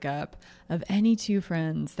passionate breakup of any two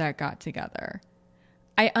friends that got together.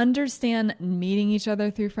 I understand meeting each other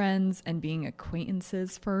through friends and being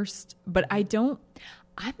acquaintances first, but I'm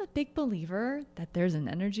a big believer that there's an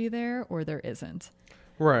energy there or there isn't.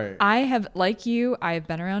 Right. I have, like you, I've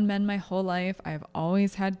been around men my whole life. I've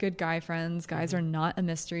always had good guy friends. Guys are not a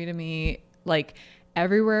mystery to me. Like,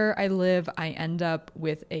 everywhere I live, I end up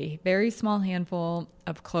with a very small handful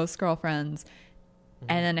of close girlfriends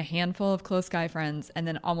and then a handful of close guy friends, and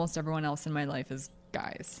then almost everyone else in my life is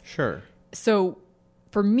guys. Sure. So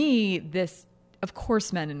for me, of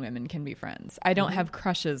course, men and women can be friends. I don't have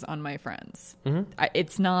crushes on my friends.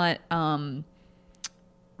 It's not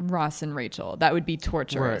Ross and Rachel. That would be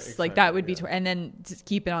torturous. Right, exactly, like that would be, and then to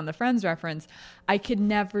keep it on the friends reference, I could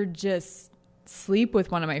never just sleep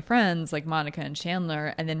with one of my friends like Monica and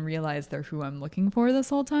Chandler and then realize they're who I'm looking for this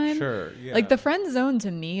whole time. Sure. Yeah. Like the friend zone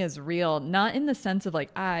to me is real, not in the sense of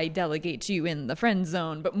like I delegate you in the friend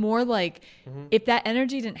zone, but more like if that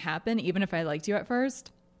energy didn't happen, even if I liked you at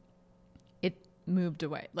first, it moved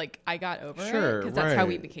away. Like I got over it because that's how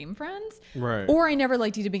we became friends. Right. Or I never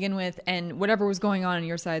liked you to begin with, and whatever was going on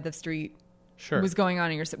your side of the street was going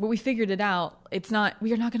on in your side. But we figured it out.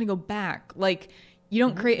 We are not going to go back. Like you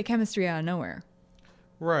don't create a chemistry out of nowhere.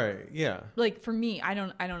 Right. Yeah. Like for me, I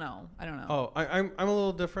don't know. Oh, I'm a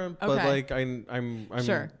little different, but like I'm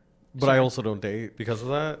sure. But I also don't date because of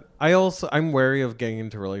that. I'm wary of getting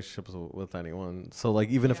into relationships with anyone. So like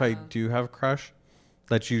even if I do have a crush,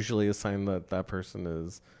 that's usually a sign that that person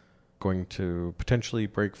is going to potentially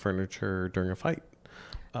break furniture during a fight.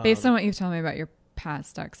 Based on what you've told me about your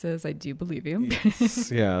past exes, I do believe you.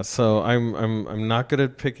 Yes, yeah. So I'm not good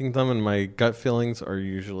at picking them, and my gut feelings are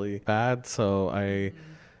usually bad. So I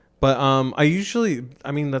usually,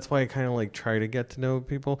 I mean, that's why I kind of like try to get to know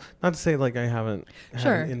people. Not to say like I haven't had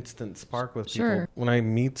an instant spark with people. When I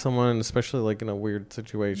meet someone, especially like in a weird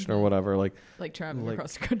situation or whatever, like traveling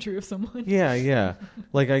across the country with someone. Yeah.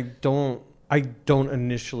 Like I don't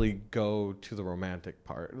initially go to the romantic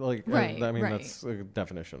part. Like that's a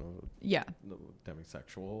definition of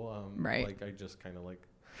demisexual. Right. Like I just kind of like,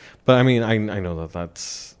 but I mean I know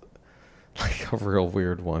that's like a real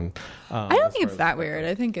weird one. I don't think it's that weird.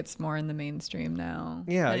 I think it's more in the mainstream now.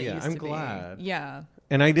 Yeah. I'm glad. Yeah.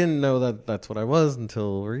 And I didn't know that that's what I was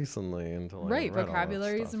until recently.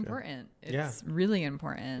 Vocabulary is important. It's really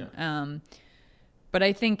important. Yeah. But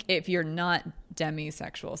I think if you're not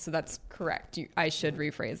demisexual, so that's correct. I should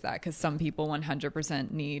rephrase that because some people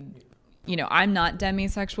 100% need, I'm not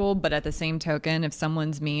demisexual, but at the same token, if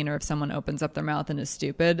someone's mean or if someone opens up their mouth and is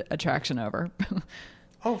stupid, attraction over.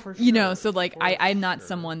 Oh, for sure. So like I'm not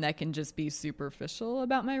someone that can just be superficial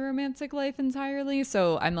about my romantic life entirely.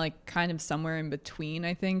 So I'm like kind of somewhere in between,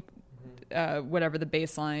 I think, whatever the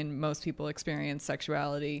baseline most people experience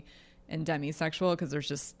sexuality and demisexual, because there's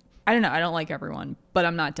just, I don't know. I don't like everyone, but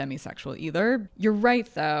I'm not demisexual either. You're right,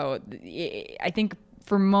 though. I think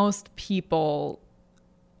for most people,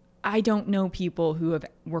 I don't know people who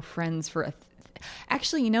were friends for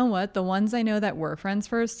actually, you know what? The ones I know that were friends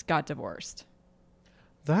first got divorced.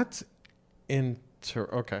 That's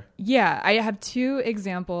okay. Yeah, I have two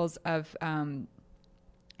examples of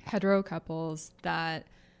hetero couples that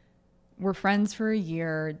were friends for a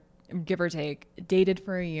year, give or take, dated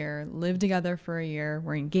for a year, lived together for a year,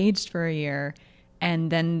 were engaged for a year.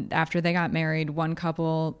 And then after they got married, one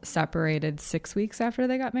couple separated 6 weeks after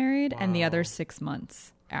they got married, and the other 6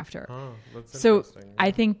 months after. Oh, that's so interesting.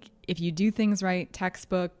 I think if you do things right,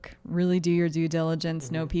 textbook, really do your due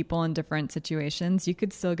diligence, know people in different situations, you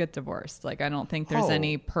could still get divorced. Like, I don't think there's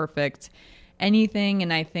any perfect anything.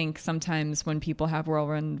 And I think sometimes when people have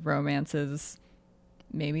whirlwind romances,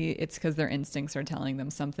 maybe it's because their instincts are telling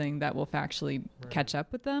them something that will factually catch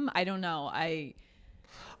up with them. I don't know. I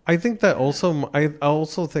think that also, I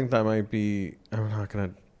also think that might be, I'm not going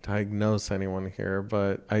to diagnose anyone here,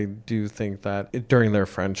 but I do think that during their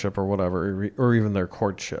friendship or whatever, or even their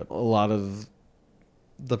courtship, a lot of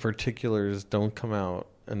the particulars don't come out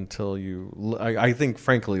until you, I think,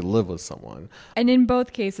 frankly, live with someone. And in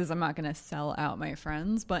both cases, I'm not going to sell out my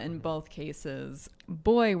friends, but in both cases,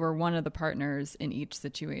 boy, were one of the partners in each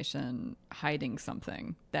situation hiding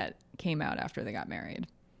something that came out after they got married.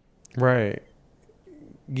 Right.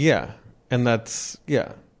 Yeah. And that's,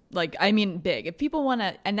 yeah. Like, I mean, big. If people want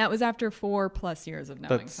to, and that was after 4+ years of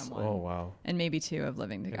knowing someone. Oh, wow. And maybe 2 of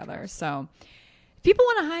living together. So if people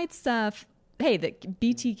want to hide stuff, hey, the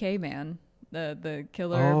BTK man, the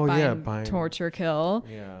killer by torture kill,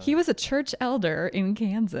 he was a church elder in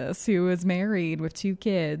Kansas who was married with 2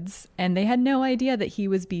 kids, and they had no idea that he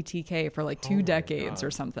was BTK for like 2 decades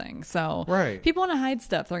or something. So people want to hide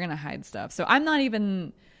stuff, they're going to hide stuff. So I'm not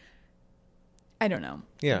even... I don't know.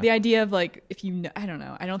 Yeah. The idea of like, if you know, I don't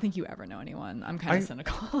know. I don't think you ever know anyone. I'm kind of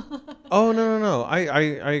cynical. Oh, no. I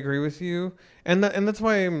agree with you. And that's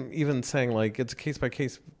why I'm even saying like, it's a case by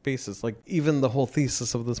case basis, like even the whole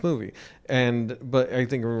thesis of this movie. But I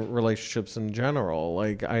think relationships in general,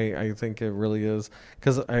 like I think it really is,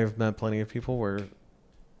 because I've met plenty of people where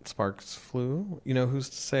sparks flew, you know, who's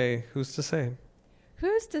to say?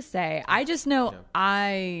 I just know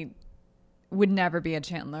I would never be a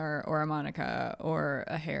Chandler or a Monica or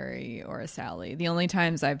a Harry or a Sally. The only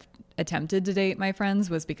times I've attempted to date my friends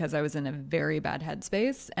was because I was in a very bad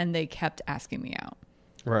headspace and they kept asking me out.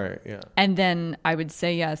 Right, yeah. And then I would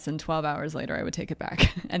say yes, and 12 hours later I would take it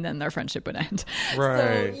back, and then their friendship would end.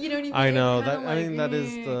 Right. So, you know what I mean? I know. That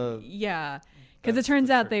is the... Yeah. Because it turns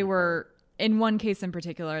out they were, in one case in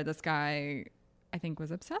particular, this guy, I think,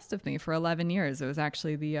 was obsessed with me for 11 years. It was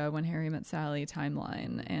actually the When Harry Met Sally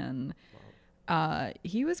timeline, and...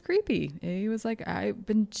 he was creepy. He was like, I've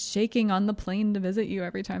been shaking on the plane to visit you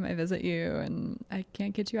every time I visit you, and I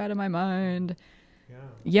can't get you out of my mind.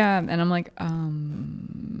 Yeah. And I'm like,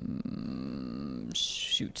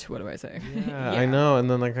 shoot, what do I say? Yeah, I know. And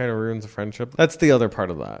then that kind of ruins a friendship. That's the other part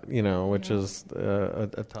of that, you know, which is a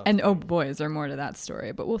tough and thing. Oh boy, is there more to that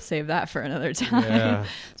story, but we'll save that for another time. Yeah.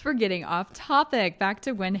 So we're getting off topic. Back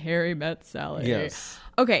to When Harry Met Sally. Yes.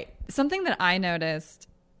 Okay. Something that I noticed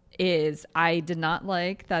is I did not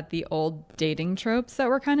like that the old dating tropes that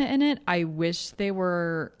were kind of in it, I wish they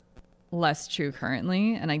were less true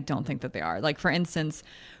currently, and I don't think that they are. Like, for instance,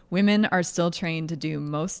 women are still trained to do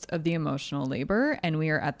most of the emotional labor, and we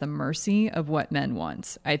are at the mercy of what men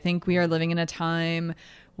want. I think we are living in a time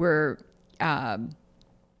where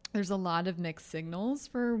there's a lot of mixed signals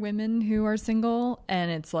for women who are single,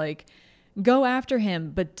 and it's like, go after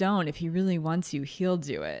him, but don't. If he really wants you, he'll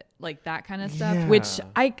do it. Like that kind of stuff, which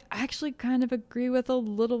I actually kind of agree with a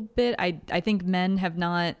little bit. I think men have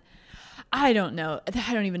not, I don't know.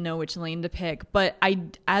 I don't even know which lane to pick. But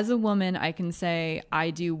as a woman, I can say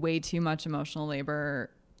I do way too much emotional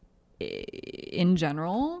labor in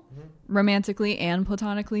general, romantically and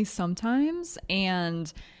platonically sometimes.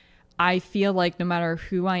 And I feel like no matter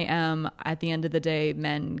who I am, at the end of the day,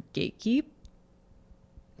 men gatekeep.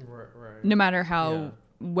 Right. No matter how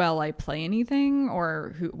well I play anything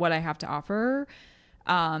or what I have to offer.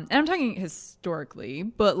 And I'm talking historically,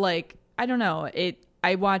 but like, I don't know.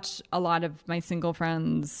 I watch a lot of my single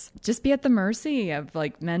friends just be at the mercy of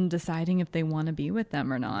like men deciding if they want to be with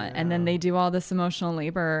them or not. Yeah. And then they do all this emotional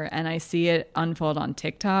labor, and I see it unfold on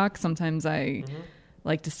TikTok. Sometimes I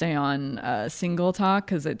like to stay on Single Talk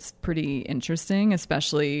because it's pretty interesting,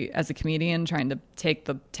 especially as a comedian trying to take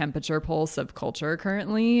the temperature pulse of culture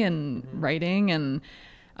currently and writing. And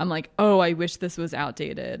I'm like, oh, I wish this was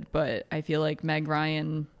outdated. But I feel like Meg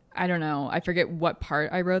Ryan, I don't know. I forget what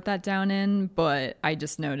part I wrote that down in, but I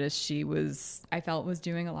just noticed I felt was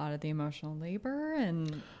doing a lot of the emotional labor,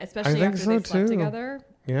 and especially after they slept together.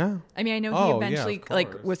 Yeah. I mean, I know he eventually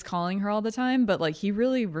was calling her all the time, but like he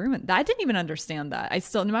really ruined that. I didn't even understand that. I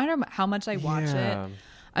still, no matter how much I watch it,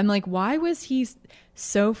 I'm like, why was he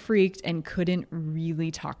so freaked and couldn't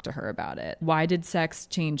really talk to her about it? Why did sex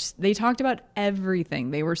change? They talked about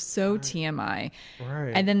everything. They were so TMI.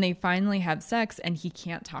 Right. And then they finally have sex and he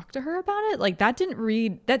can't talk to her about it. Like that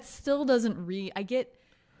still doesn't read. I get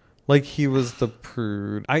like he was the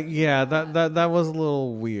prude. That was a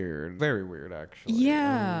little weird. Very weird, actually.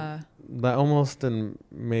 Yeah. That almost didn't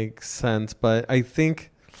make sense, but I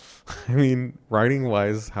think, I mean, writing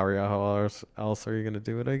wise, how else are you going to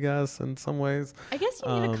do it, I guess, in some ways? I guess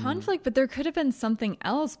you need a conflict, but there could have been something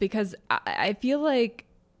else, because I feel like,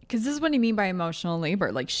 because this is what I mean by emotional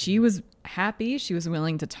labor. Like, she was happy. She was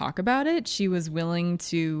willing to talk about it. She was willing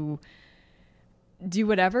to do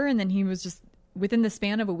whatever. And then he was just, within the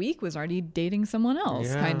span of a week, was already dating someone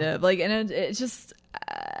else, kind of. Like, and it's just,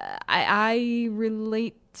 I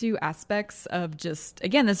relate to aspects of just,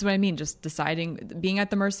 again, this is what I mean, just deciding, being at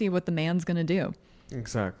the mercy of what the man's going to do.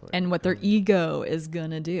 Exactly. And what their ego is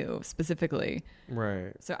going to do specifically.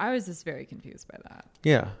 Right. So I was just very confused by that.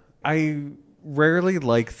 Yeah. I rarely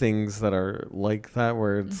like things that are like that,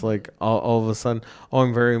 where it's like all of a sudden,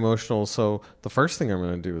 I'm very emotional, so the first thing I'm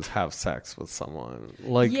going to do is have sex with someone.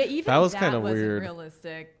 Like, yeah, even that was kind of weird.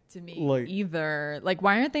 Realistic to me either. Like,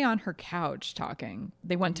 why aren't they on her couch talking?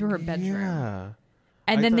 They went to her bedroom. Yeah.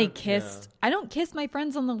 And then they kissed. Yeah. I don't kiss my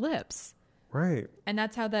friends on the lips. Right. And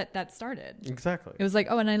that's how that started. Exactly. It was like,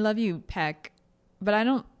 oh, and I love you, Peck. But I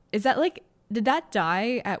don't, is that like, did that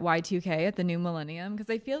die at Y2K at the new millennium? Because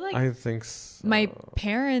I feel like I think so. My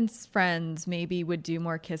parents' friends maybe would do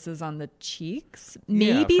more kisses on the cheeks,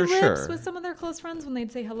 maybe lips with some of their close friends when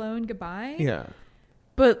they'd say hello and goodbye. Yeah.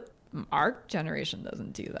 But our generation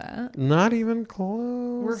doesn't do that. Not even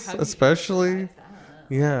close. Especially,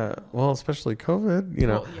 yeah. Well, especially COVID, you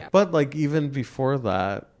know. Well, yeah. But like even before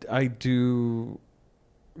that, I do.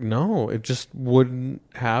 No, it just wouldn't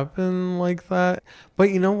happen like that.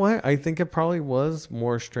 But you know what? I think it probably was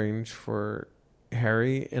more strange for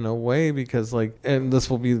Harry in a way, because like, and this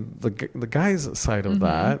will be the guy's side of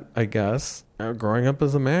that, I guess. Growing up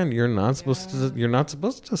as a man, you're not supposed to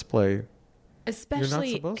display,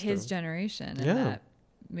 especially his generation in that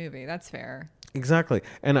movie. That's fair. Exactly.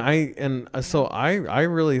 So I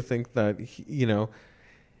really think that he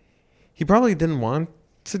probably didn't want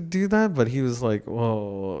to do that, but he was like,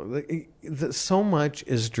 whoa, so much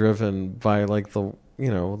is driven by like the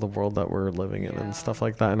world that we're living in and stuff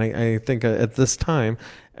like that. And I think at this time,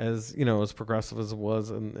 as as progressive as it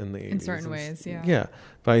was in the 80s, in certain ways,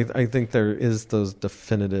 but I think there is those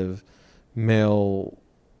definitive male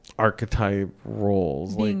archetype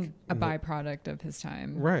roles, being like a byproduct of his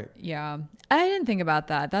time, right? Yeah, I didn't think about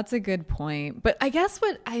that. That's a good point. But I guess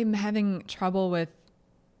what I'm having trouble with,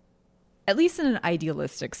 at least in an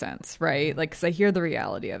idealistic sense, right? Like, because I hear the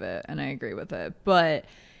reality of it and I agree with it, but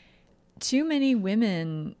too many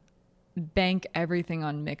women bank everything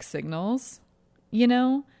on mixed signals,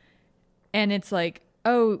 and it's like,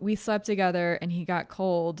 oh, we slept together and he got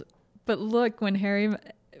cold, but look, when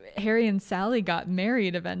Harry and Sally got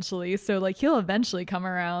married eventually, so like he'll eventually come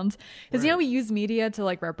around, because we use media to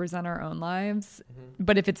like represent our own lives,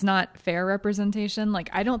 but if it's not fair representation, like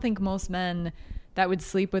I don't think most men that would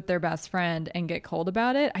sleep with their best friend and get cold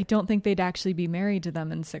about it, I don't think they'd actually be married to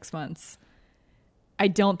them in 6 months. I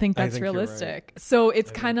don't think that's realistic. Right. So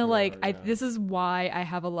it's kind of like, this is why I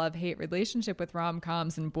have a love-hate relationship with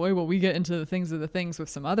rom-coms, and boy, will we get into the things with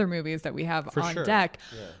some other movies that we have on deck.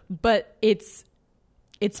 Yeah. But it's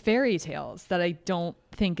fairy tales that I don't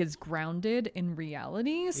think is grounded in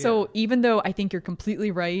reality. Yeah. So even though I think you're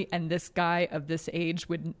completely right, and this guy of this age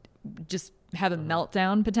would just have a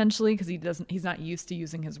meltdown potentially, because he's not used to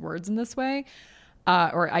using his words in this way,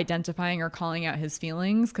 or identifying or calling out his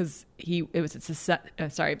feelings, because it's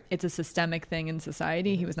a systemic thing in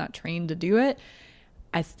society. He was not trained to do it.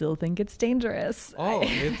 I still think it's dangerous. Oh,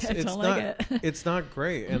 it's not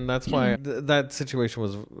great, and that's why that situation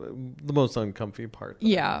was the most uncomfy part.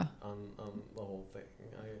 Yeah, on the whole thing.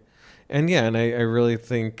 I really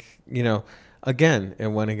think again, it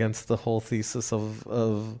went against the whole thesis of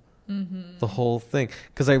the whole thing.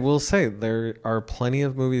 Because I will say there are plenty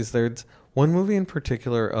of movies. There's one movie in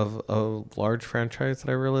particular of a large franchise that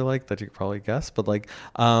I really like that you could probably guess, but like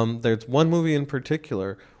there's one movie in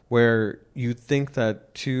particular where you think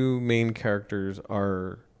that two main characters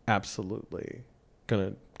are absolutely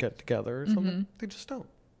gonna get together or something. They just don't.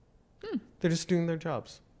 They're just doing their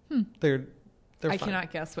jobs. They're I cannot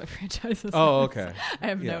guess what franchise this Oh, okay. I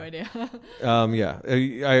have no idea. I'm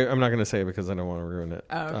not going to say it because I don't want to ruin it.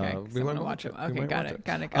 Oh, okay. We want to watch it. Okay, got it.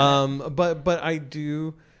 But I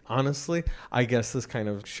do. honestly, I guess this kind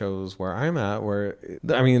of shows where I'm at. Where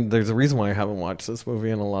I mean, there's a reason why I haven't watched this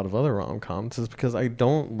movie and a lot of other rom-coms is because I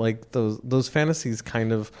don't like those fantasies.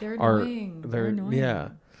 Kind of they're are annoying. They're annoying. Yeah.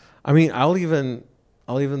 I mean, I'll even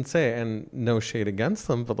say, and no shade against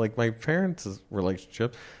them, but like my parents'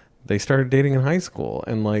 relationship, they started dating in high school,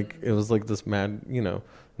 and like it was like this mad,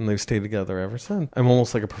 and they've stayed together ever since. I'm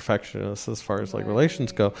almost like a perfectionist as far as like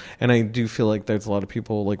relations go, and I do feel like there's a lot of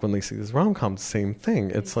people like when they see these rom-coms, same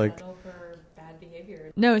thing. It's like for bad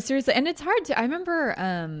behavior. No, seriously, and it's hard to. I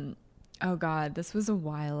remember. Oh God, this was a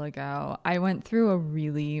while ago. I went through a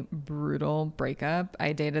really brutal breakup.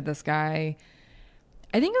 I dated this guy.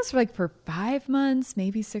 I think it was for 5 months,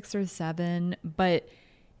 maybe 6 or 7, but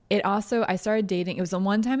I started dating. It was the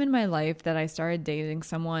one time in my life that I started dating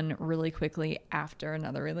someone really quickly after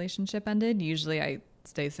another relationship ended. Usually I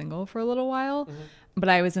stay single for a little while, but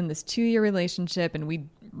I was in this 2-year relationship and we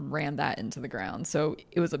ran that into the ground. So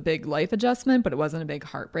it was a big life adjustment, but it wasn't a big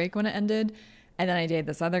heartbreak when it ended. And then I dated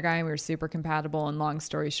this other guy and we were super compatible, and long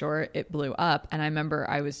story short, it blew up. And I remember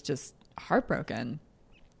I was just heartbroken.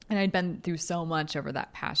 And I'd been through so much over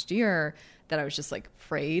that past year that I was just like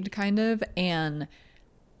frayed kind of. And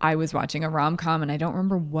I was watching a rom-com and I don't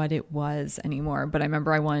remember what it was anymore, but I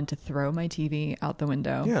remember I wanted to throw my TV out the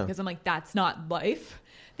window because I'm like, that's not life.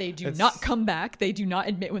 They do not come back. They do not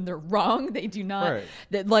admit when they're wrong. They do not,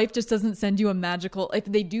 that life just doesn't send you a magical, if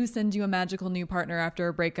they do send you a magical new partner after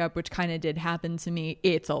a breakup, which kind of did happen to me,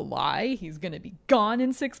 it's a lie. He's going to be gone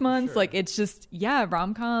in 6 months. Like it's just,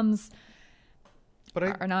 rom-coms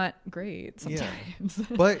are not great sometimes. Yeah.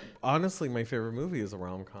 But honestly, my favorite movie is a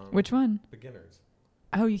rom-com. Which one? Beginners.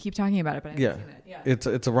 Oh, you keep talking about it, but I haven't seen it. Yeah.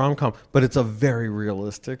 It's a rom-com, but it's a very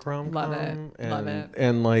realistic rom-com. Love it.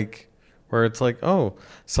 And like where it's like, oh,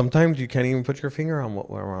 sometimes you can't even put your finger on what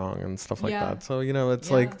went wrong and stuff like that. So, it's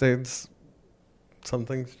like some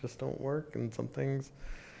things just don't work and some things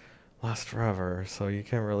last forever. So you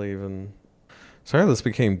can't really even. Sorry, this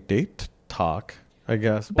became date talk, I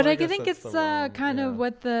guess. But I think it's kind of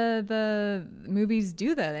what the movies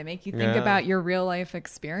do, though. They make you think about your real life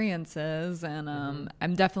experiences. And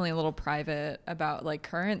I'm definitely a little private about like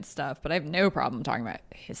current stuff, but I have no problem talking about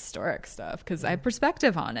historic stuff because I have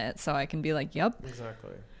perspective on it. So I can be like, yep.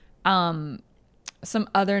 Exactly. Some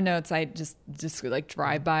other notes I just like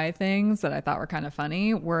drive by things that I thought were kind of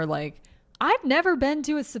funny were like, I've never been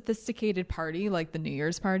to a sophisticated party like the New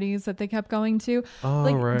Year's parties that they kept going to. Oh,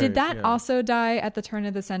 like, right. Did that also die at the turn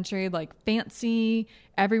of the century? Like fancy,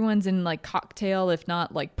 everyone's in like cocktail, if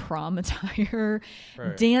not like prom attire,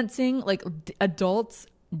 dancing, like adults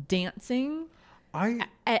dancing at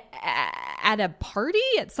a party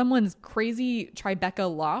at someone's crazy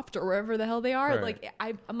Tribeca loft or wherever the hell they are. Right. Like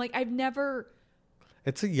I'm like, I've never.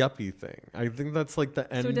 It's a yuppie thing. I think that's like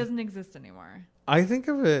the end. So it doesn't exist anymore. I think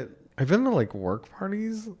of it. I've been to like work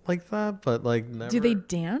parties like that, but like never. Do they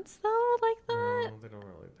dance though like that? No, they don't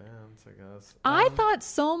really dance, I guess. I thought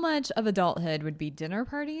so much of adulthood would be dinner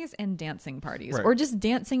parties and dancing parties, or just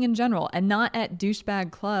dancing in general, and not at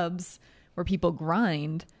douchebag clubs where people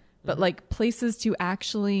grind, but like places to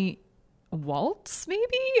actually waltz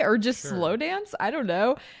maybe, or just slow dance. I don't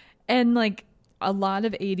know. And like a lot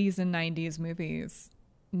of 80s and 90s movies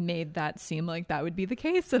made that seem like that would be the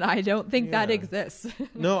case, and I don't think that exists.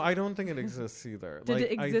 No, I don't think it exists either. Did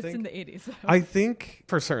it exist in the 80s? I think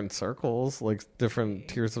for certain circles, like different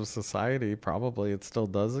tiers of society, probably it still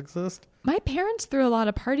does exist. My parents threw a lot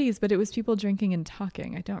of parties, but it was people drinking and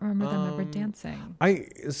talking. I don't remember them ever dancing. I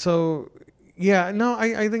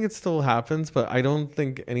think it still happens, but I don't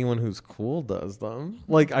think anyone who's cool does them.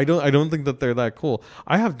 Like I don't think that they're that cool.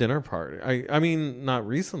 I have dinner party. I mean not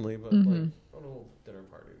recently, but like dinner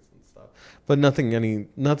parties and stuff. But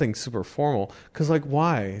nothing super formal. Cause like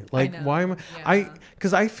why? Like why am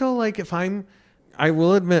cause I feel like I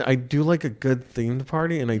will admit I do like a good themed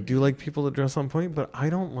party and I do like people to dress on point, but I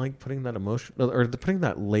don't like putting that emotion or putting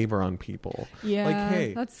that labor on people. Yeah, like,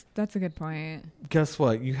 hey, that's a good point. Guess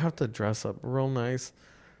what? You have to dress up real nice,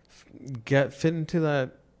 fit into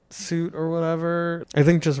that suit or whatever. I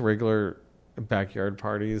think just regular backyard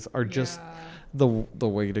parties are just the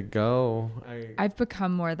way to go. I've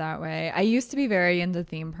become more that way. I used to be very into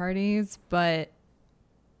theme parties, but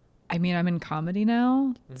I mean, I'm in comedy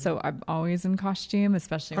now, so I'm always in costume,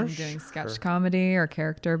 especially when I'm doing sketch comedy or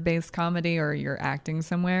character-based comedy or you're acting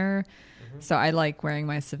somewhere. So I like wearing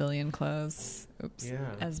my civilian clothes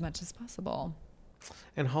as much as possible.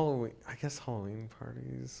 And Halloween, I guess Halloween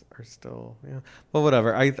parties are still, Well,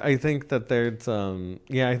 whatever. I think that there's,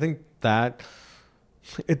 I think that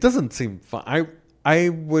it doesn't seem fun. I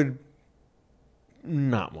would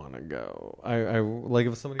not want to go. I like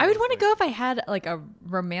if somebody. I would want to go if I had like a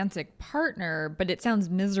romantic partner, but it sounds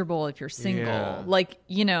miserable if you're single. Yeah. Like,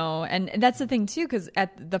 you know, and that's the thing too, because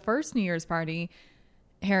at the first New Year's party,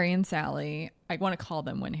 Harry and Sally, I want to call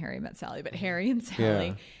them When Harry Met Sally, but Harry and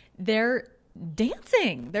Sally, they're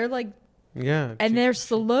dancing. They're like, and they're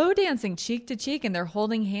slow dancing cheek to cheek, and they're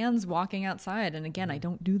holding hands walking outside. And again, I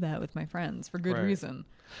don't do that with my friends for good reason.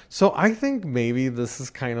 So I think maybe this is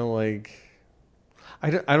kind of like, I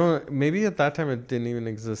don't, maybe at that time it didn't even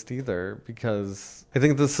exist either, because I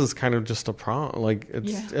think this is kind of just a prom. Like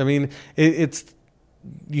it's, I mean, it's,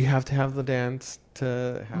 you have to have the dance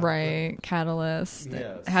to have catalyst,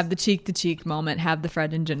 have the cheek to cheek moment, have the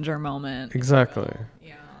Fred and Ginger moment. Exactly.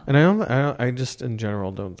 Yeah. And I just in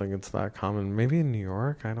general don't think it's that common. Maybe in New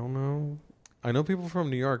York, I don't know. I know people from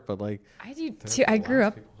New York, but like I do too. I grew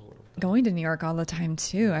up going to New York all the time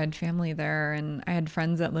too. I had family there, and I had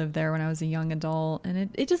friends that lived there when I was a young adult, and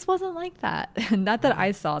it just wasn't like that. Not that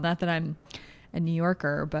I saw, not that I'm a New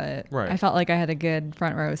Yorker, but I felt like I had a good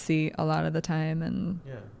front row seat a lot of the time. And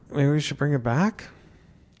maybe we should bring it back.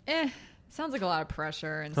 Sounds like a lot of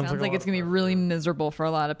pressure, and sounds like it's gonna be really miserable for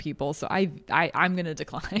a lot of people. So I'm gonna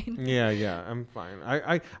decline. Yeah, I'm fine.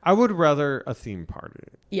 I would rather a theme party.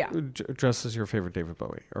 Yeah, dress as your favorite David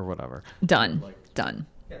Bowie or whatever. Done.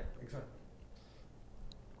 Yeah, exactly.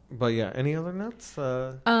 But yeah, any other notes?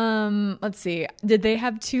 Let's see. Did they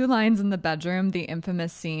have two lines in the bedroom? The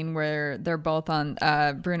infamous scene where they're both on,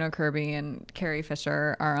 Bruno Kirby and Carrie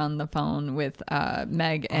Fisher are on the phone with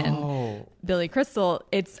Meg and Billy Crystal.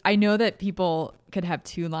 I know that people could have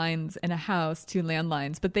two lines in a house, two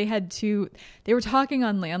landlines, but they had two. They were talking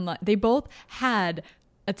on landline. They both had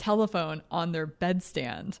a telephone on their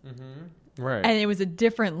bedstand. Mm-hmm. Right. And it was a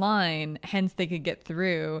different line, hence they could get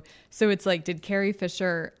through. So it's like, did Carrie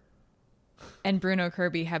Fisher and Bruno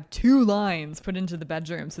Kirby have two lines put into the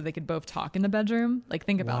bedroom so they could both talk in the bedroom? Like,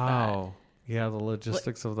 think about that. Yeah, the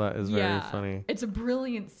logistics of that is very funny. It's a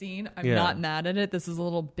brilliant scene. I'm not mad at it. This is a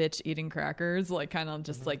little bitch eating crackers, like kind of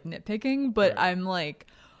just like nitpicking. But I'm like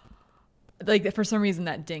for some reason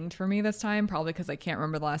that dinged for me this time, probably because I can't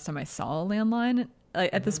remember the last time I saw a landline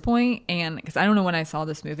at this point. And because I don't know when I saw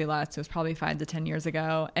this movie last, it was probably 5 to 10 years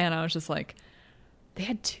ago. And I was just like, they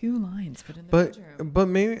had two lines put in the bedroom. But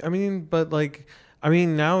maybe, I mean,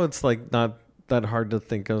 now it's like not that hard to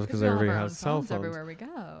think of because everybody has cell phones everywhere we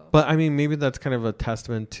go. But I mean, maybe that's kind of a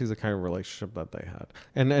testament to the kind of relationship that they had.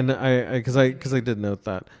 And I did note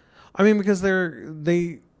that. I mean, because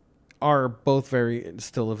they are both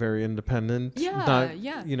still very independent.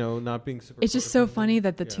 Not being super. It's just so funny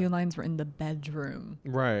that the two lines were in the bedroom.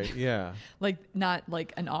 Right. Yeah. Like not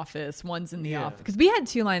like an office. One's in the office, because we had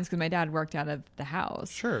two lines because my dad worked out of the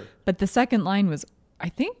house. Sure. But the second line was, I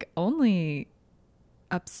think, only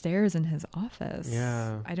upstairs in his office.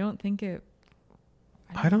 Yeah. I don't think it.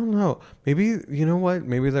 I don't know. Maybe, you know what?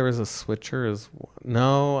 Maybe there was a switcher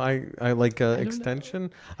No, I like a extension. Know.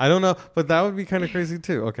 I don't know, but that would be kind of crazy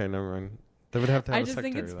too. Okay, never mind. They would have to have I just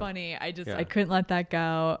think it's funny. I couldn't let that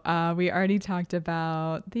go. We already talked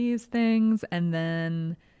about these things, and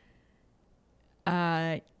then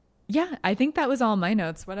I think that was all my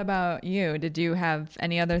notes. What about you? Did you have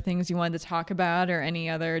any other things you wanted to talk about, or any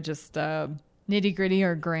other just nitty-gritty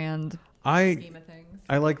or grand scheme of things?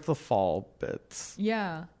 I like the fall bits.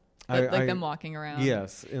 Yeah. Like them walking around.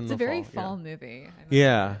 Yes. It's a very fall movie.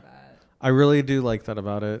 I really do like that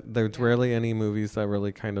about it. There's rarely any movies that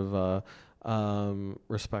really kind of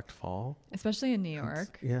respect fall. Especially in New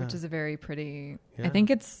York, which is a very pretty... I think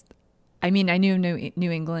it's... I mean, I knew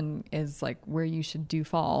New England is like where you should do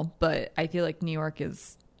fall, but I feel like New York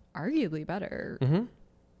is arguably better. Mm-hmm.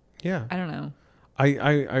 Yeah. I don't know.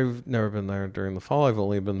 I've never been there during the fall. I've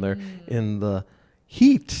only been there in the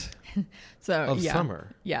heat of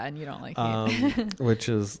summer. Yeah, and you don't like heat. Which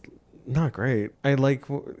is not great.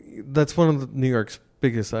 That's one of the New York's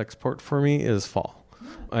biggest export for me is fall.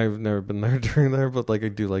 I've never been there during there, but like I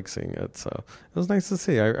do like seeing it. So it was nice to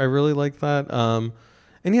see. I really like that.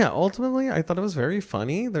 And yeah, ultimately I thought it was very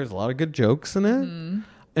funny. There's a lot of good jokes in it,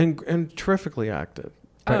 and terrifically acted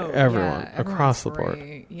by everyone across the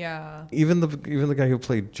board. Yeah. Even the guy who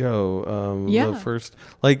played Joe, the first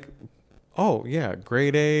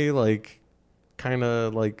grade A, like kind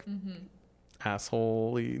of like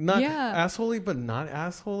assholey, not assholey, but not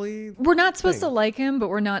assholey. We're not supposed to like him, but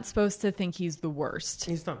we're not supposed to think he's the worst.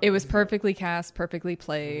 He's not. It was perfectly cast, perfectly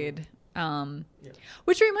played.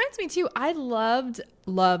 Which reminds me too, I loved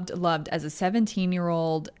as a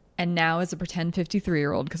 17-year-old and now as a pretend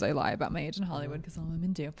 53-year-old, because I lie about my age in Hollywood because all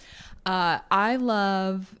women do. I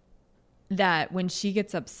love that when she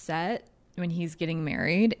gets upset when he's getting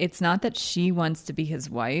married, it's not that she wants to be his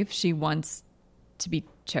wife. She wants to be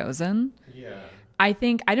chosen. Yeah. I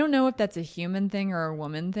think, I don't know if that's a human thing or a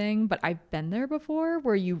woman thing, but I've been there before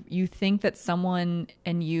where you think that someone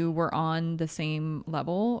and you were on the same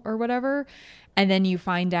level or whatever, and then you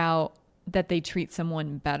find out that they treat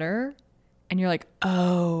someone better, and you're like,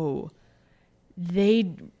 oh,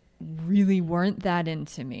 they really weren't that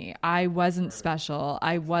into me. I wasn't special.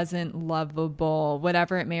 I wasn't lovable,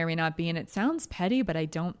 whatever it may or may not be. And it sounds petty, but I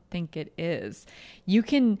don't think it is. You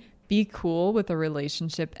can be cool with a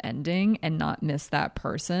relationship ending and not miss that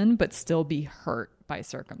person, but still be hurt by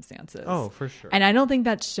circumstances. Oh, for sure. And I don't think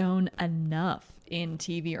that's shown enough in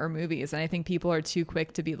TV or movies. And I think people are too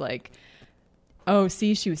quick to be like, oh,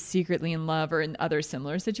 see, she was secretly in love, or in other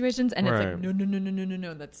similar situations. And it's like,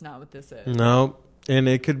 no, that's not what this is. No. And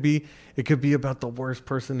it could be about the worst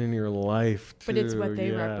person in your life too. But it's what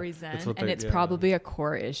they represent, and it's probably a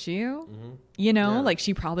core issue. You know, like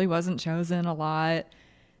she probably wasn't chosen a lot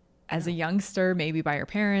as a youngster, maybe by her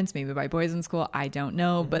parents, maybe by boys in school. I don't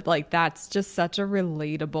know. But like, that's just such a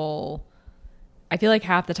relatable. I feel like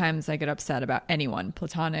half the times I get upset about anyone,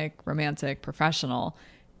 platonic, romantic, professional,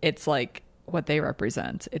 it's like what they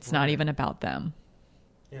represent. It's not even about them.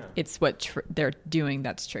 Yeah. It's what they're doing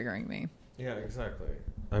that's triggering me. Yeah, exactly.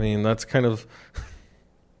 I mean, that's kind of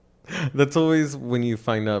that's always when you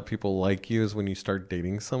find out people like you, is when you start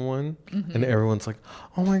dating someone and everyone's like,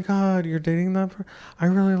 oh my God, you're dating that person? I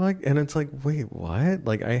really like, and it's like, wait, what?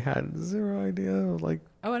 Like, I had zero idea. Like,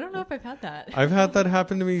 oh, I don't know if I've had that. I've had that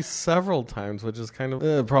happen to me several times, which is kind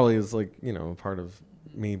of probably is like, you know, part of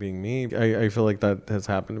me being me. I feel like that has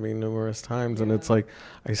happened to me numerous times. And it's like,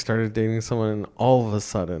 I started dating someone and all of a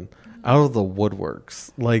sudden, out of the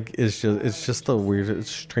woodworks, like it's just the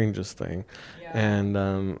weirdest, strangest thing. And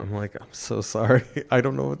I'm like, I'm so sorry. I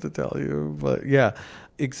don't know what to tell you. But yeah,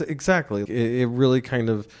 exactly. It really kind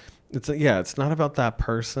of, it's not about that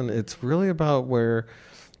person. It's really about where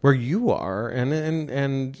you are,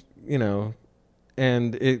 and you know,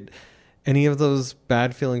 and any of those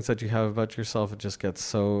bad feelings that you have about yourself, it just gets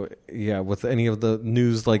so, with any of the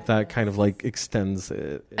news like that kind of like extends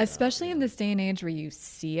it. Especially in this day and age where you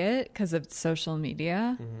see it because of social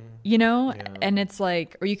media, you know, and it's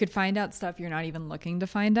like, or you could find out stuff you're not even looking to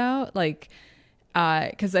find out. Like,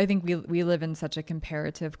 because I think we live in such a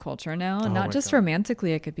comparative culture now, and not just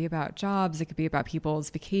romantically. It could be about jobs, it could be about people's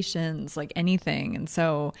vacations, like anything. And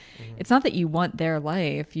so it's not that you want their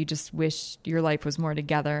life, you just wish your life was more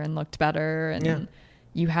together and looked better, and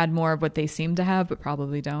you had more of what they seem to have but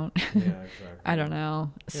probably don't. Yeah, exactly. I don't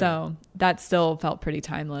know. So that still felt pretty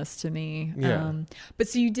timeless to me. But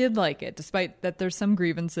so you did like it, despite that there's some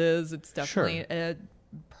grievances. It's definitely a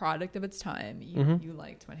product of its time. You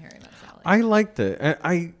liked When Harry Met Sally. I liked it.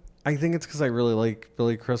 I think it's because I really like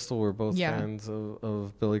Billy Crystal. We're both fans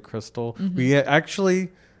of Billy Crystal. We actually,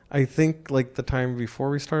 I think like the time before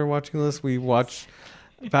we started watching this, we watched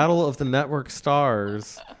Battle of the Network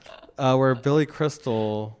Stars, where Billy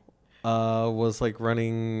Crystal was like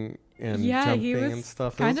running and jumping and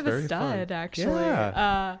stuff. Kind of a stud, fun. Actually.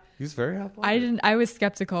 Yeah. He was very athletic. I was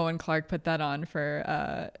skeptical when Clark put that on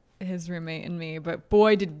for his roommate and me, but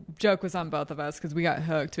boy, joke was on both of us because we got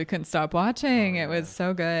hooked. We couldn't stop watching. It was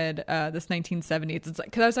so good. This 1970s. It's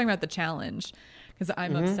like, because I was talking about The Challenge, because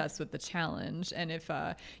I'm obsessed with The Challenge. And if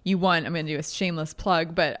you want, I'm going to do a shameless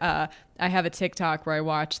plug, but I have a TikTok where I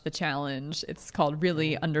watch The Challenge. It's called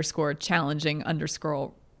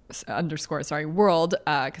really_challenging_world,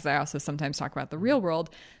 because I also sometimes talk about the real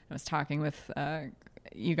world. I was talking with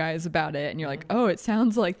you guys about it, and you're like, oh, it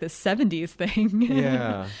sounds like the 70s thing.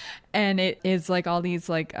 And it is like all these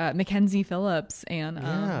like Mackenzie Phillips and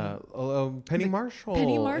Penny Marshall,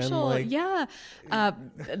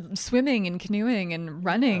 swimming and canoeing and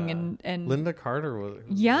running and Linda Carter was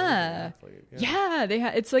they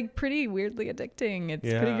had, it's like pretty weirdly addicting. It's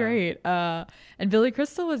pretty great. And Billy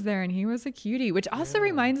Crystal was there, and he was a cutie, which also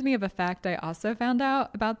reminds me of a fact I also found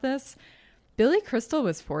out about this. Billy Crystal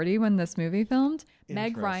was 40 when this movie filmed.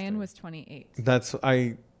 Meg Ryan was 28. That's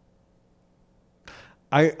I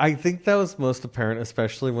think that was most apparent,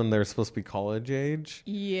 especially when they're supposed to be college age.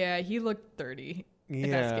 Yeah, he looked 30.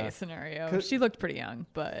 In best case scenario, she looked pretty young,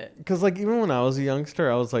 but because like even when I was a youngster,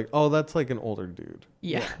 I was like, oh, that's like an older dude.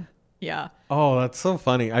 Yeah. Oh, that's so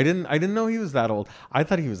funny. I didn't know he was that old. I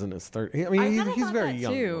thought he was in his 30s. I mean, he's very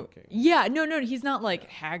young looking. Yeah, no, he's not like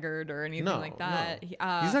hagged or anything like that.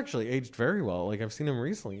 No. He's actually aged very well. Like I've seen him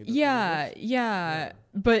recently. Yeah.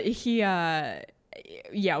 But he,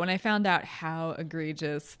 when I found out how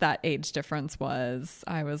egregious that age difference was,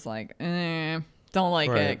 I was like, don't like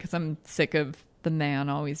it, because I'm sick of the man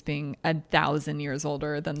always being 1,000 years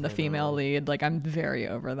older than the female lead. Like, I'm very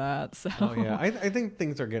over that. So I think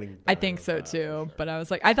things are getting better. I think so too. Sure. But I was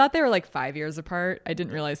like, I thought they were like 5 years apart. I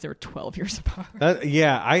didn't realize they were 12 years apart.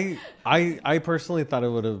 I personally thought it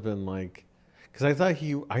would have been like, because I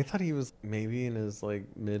thought he was maybe in his like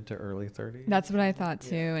mid to early 30s. That's what I thought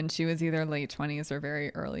too. And she was either late 20s or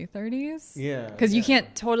very early 30s. Yeah. Because you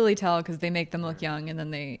can't totally tell because they make them look young and then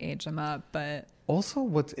they age them up. But also,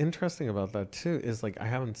 what's interesting about that too is like I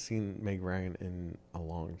haven't seen Meg Ryan in a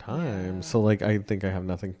long time, so like I think I have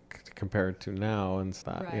nothing to compare it to now and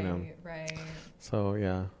stuff. Right, right. So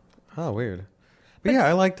yeah, weird. But yeah,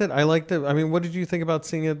 I liked it. I mean, what did you think about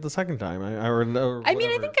seeing it the second time? I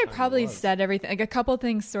think I probably said everything. Like a couple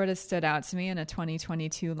things sort of stood out to me in a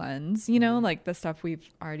 2022 lens. You know, like the stuff we've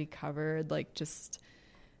already covered. Like just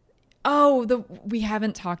we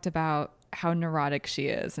haven't talked about how neurotic she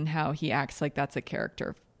is and how he acts like that's a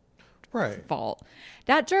character fault.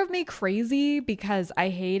 That drove me crazy because I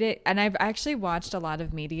hate it. And I've actually watched a lot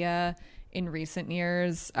of media in recent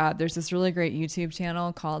years. There's this really great YouTube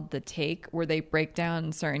channel called The Take where they break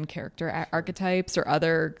down certain character archetypes or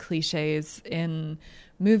other cliches in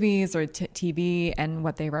movies or TV and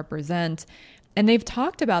what they represent. And they've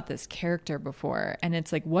talked about this character before. And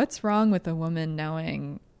it's like, what's wrong with a woman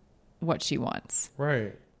knowing what she wants?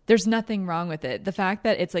 Right. There's nothing wrong with it. The fact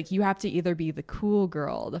that it's like you have to either be the cool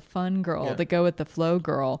girl, the fun girl, the go with the flow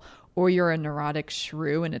girl, or you're a neurotic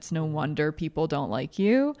shrew and it's no wonder people don't like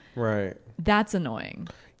you. Right. That's annoying.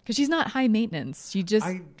 Because she's not high maintenance. She just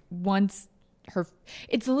wants her...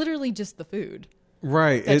 It's literally just the food.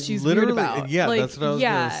 Right. That she's weird about. Yeah, like, that's what I was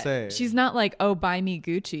going to say. She's not like, oh, buy me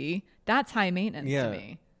Gucci. That's high maintenance to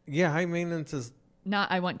me. Yeah, high maintenance is...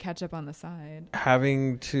 Not, I want ketchup on the side.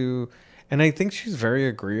 Having to... And I think she's very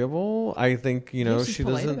agreeable. I think, she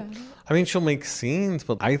doesn't... I mean, she'll make scenes,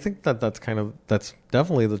 but I think that's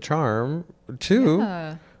definitely the charm too.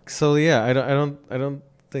 Yeah. So yeah, I don't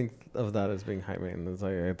think of that as being high maintenance.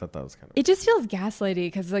 I thought that was kind of... It just feels gaslighty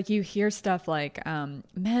because like you hear stuff like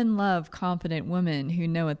men love confident women who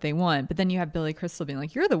know what they want, but then you have Billy Crystal being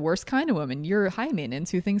like, you're the worst kind of woman. You're high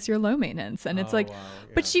maintenance who thinks you're low maintenance. And it's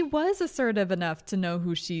but she was assertive enough to know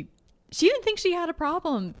who she didn't think she had a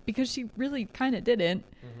problem because she really kind of didn't.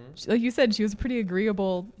 Mm-hmm. Like you said, she was a pretty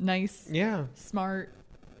agreeable, nice, smart,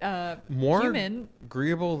 more human.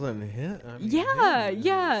 Agreeable than him. I mean,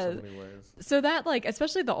 yeah. So many ways. So that like,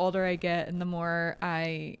 especially the older I get and the more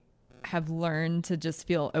I have learned to just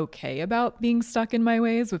feel okay about being stuck in my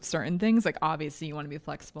ways with certain things. Like obviously you want to be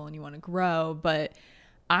flexible and you want to grow, but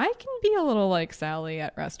I can be a little like Sally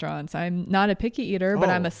at restaurants. I'm not a picky eater, but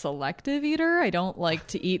I'm a selective eater. I don't like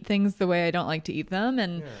to eat things the way I don't like to eat them.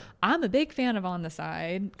 And I'm a big fan of on the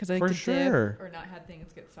side because I like to dip or not have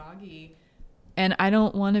things get soggy. And I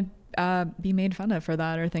don't want to be made fun of for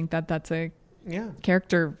that or think that that's a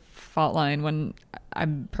character fault line when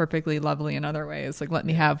I'm perfectly lovely in other ways. Like, let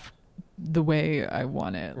me have the way I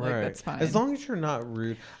want it. Like, that's fine. As long as you're not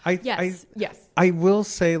rude. Yes. I will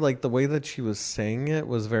say, like, the way that she was saying it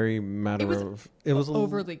was very it was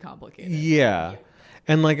overly complicated. Yeah.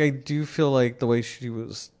 And, like, I do feel like the way she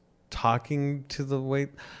was talking to the way...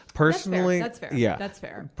 Personally... That's fair. Yeah. That's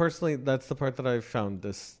fair. Personally, that's the part that I found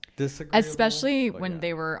disagreeable. Especially when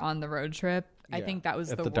they were on the road trip. I think that was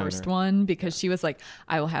the worst one because she was like,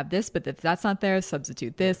 I will have this, but if that's not there,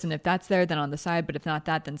 substitute this. And if that's there, then on the side. But if not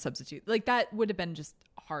that, then substitute. Like that would have been just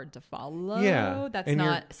hard to follow. Yeah. That's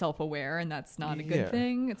not self-aware and that's not a good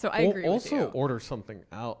thing. So I agree with you. Also order something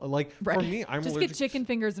out. Like for me, I'm just get chicken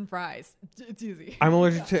fingers and fries. It's easy. I'm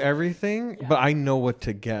allergic to everything, but I know what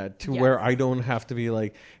to get to where I don't have to be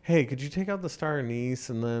like, hey, could you take out the star anise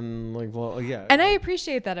and then like, well, yeah. And I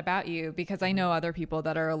appreciate that about you because I know other people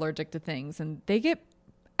that are allergic to things and they get,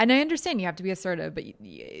 and I understand you have to be assertive, but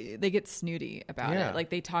they get snooty about it. Like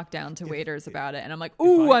they talk down to waiters about it. And I'm like,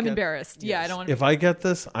 ooh, I'm embarrassed. Yeah, I don't want to. If I get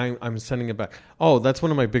this, I'm sending it back. Oh, that's one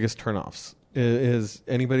of my biggest turnoffs is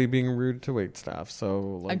anybody being rude to wait staff.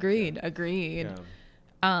 So like, agreed.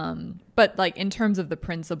 Yeah. But like in terms of the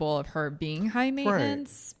principle of her being high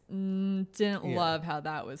maintenance, didn't love how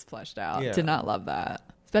that was fleshed out. Did not love that.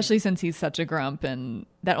 Especially since he's such a grump and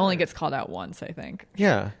that only gets called out once, I think.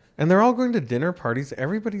 Yeah. And they're all going to dinner parties.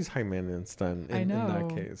 Everybody's high maintenance then in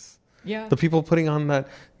that case. Yeah. The people putting on that,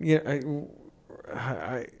 they're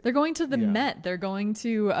going to the Met. They're going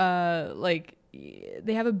to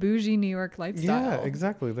they have a bougie New York lifestyle. Yeah,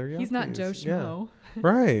 exactly. He's not Joe Schmo. Yeah.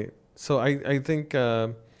 Right. So I think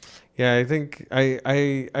I think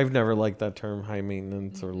I've never liked that term high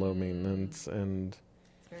maintenance or low maintenance, and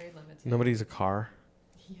it's very limited. Nobody's a car.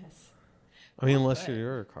 Yes. I mean, unless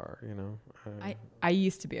you're a car, you know. I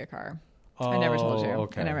used to be a car. I never told you.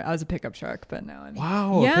 Okay. I was a pickup truck, but no.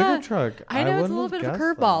 Wow, a pickup truck. I know it's a little bit of a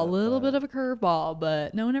curveball, bit of a curveball,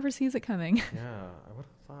 but no one ever sees it coming. Yeah, I would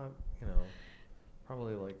have thought,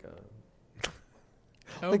 probably like a.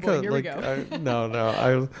 Oh like boy, here we go.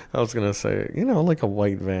 I was gonna say, like a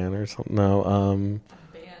white van or something. No, a van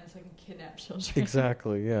so I can kidnap children.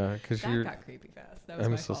 Exactly, yeah, because that got creepy fast. That was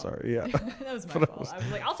I'm my so fault. sorry. Yeah, that was my fault. I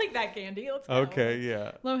was like, I'll take that candy. Let's go. Okay,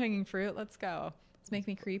 yeah. Low hanging fruit. Let's go. Let's make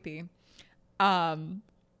me creepy. But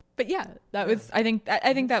yeah, that was. I think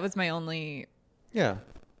that was my only. Yeah.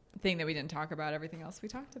 Thing that we didn't talk about. Everything else we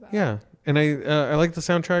talked about. Yeah, and I like the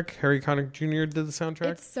soundtrack. Harry Connick Jr. did the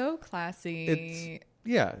soundtrack. It's so classy.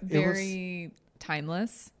 It's very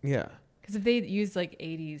timeless. Yeah. Because if they used like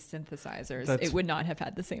 80s synthesizers, it would not have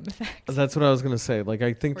had the same effect. That's what I was going to say. Like,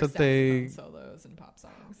 I think that they solos and pop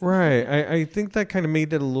songs. Right. I think that kind of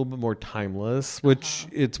made it a little bit more timeless, which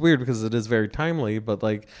it's weird because it is very timely, but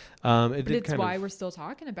like it's why we're still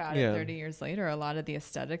talking about it 30 years later. A lot of the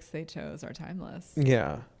aesthetics they chose are timeless.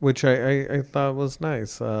 Yeah, which I thought was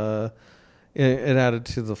nice. It added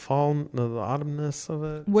to the autumnness of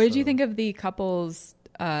it. What did you think of the couples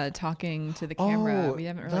talking to the camera? We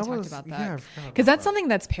haven't really talked about that. Because that's something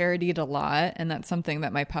that's parodied a lot, and that's something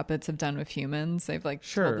that my puppets have done with humans. They've told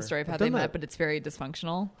the story of how they met, but it's very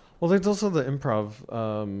dysfunctional. Well, there's also the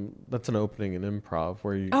improv. That's an opening in improv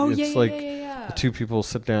where the two people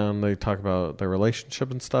sit down, they talk about their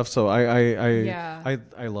relationship and stuff. So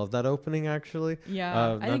I love that opening actually.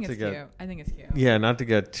 Yeah, I think it's cute. Yeah, not to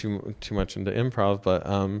get too much into improv, but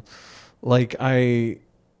I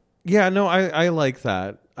like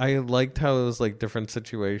that. I liked how it was like different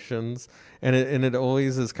situations, and it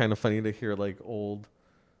always is kind of funny to hear like old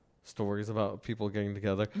stories about people getting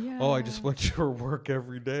together. Yeah. Oh, I just went to her work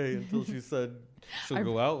every day until she said she'll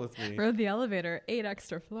go out with me. Rode the elevator 8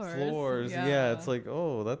 extra floors. Yeah, it's like,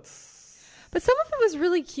 oh, that's. But some of it was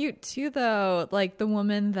really cute too, though. Like the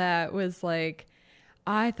woman that was like,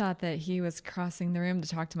 I thought that he was crossing the room to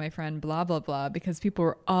talk to my friend, blah, blah, blah, because people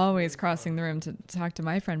were always crossing the room to talk to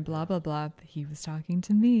my friend, blah, blah, blah. But he was talking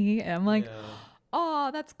to me. And I'm like, oh,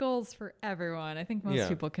 that's goals for everyone. I think most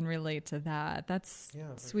people can relate to that. That's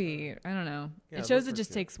sweet. Sure. I don't know. It shows it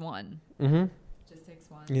just takes one. Mm-hmm. Just takes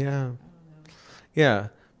one. Yeah. I don't know. Yeah.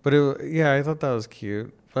 But I thought that was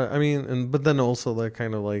cute. But I mean, but then also that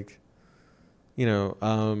kind of like,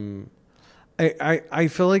 I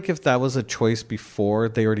feel like if that was a choice before,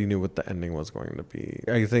 they already knew what the ending was going to be.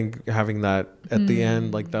 I think having that at the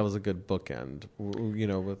end, like that was a good bookend,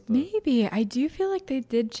 Maybe. I do feel like they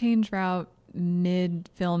did change route mid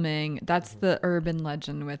filming. That's the urban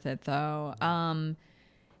legend with it though.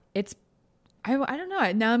 It's I don't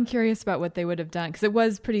know. Now I'm curious about what they would have done because it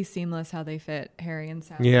was pretty seamless how they fit Harry and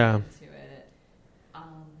Sally into it. I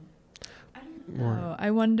don't know.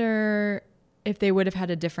 I wonder if they would have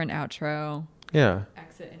had a different outro. Yeah.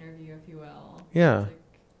 Exit interview, if you will. Yeah.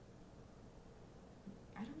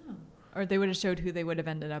 I don't know. Or they would have showed who they would have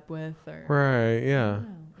ended up with. Or right. Yeah. I don't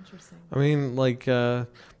know. Interesting. I mean, like, but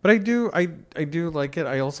I do like it.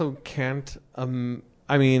 I also can't. I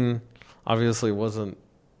mean, obviously, it wasn't.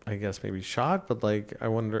 I guess maybe shot, but like, I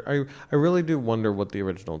wonder. I really do wonder what the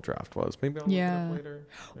original draft was. Maybe I'll look it up later.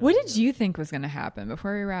 What did you think was going to happen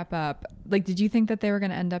before we wrap up? Like, did you think that they were going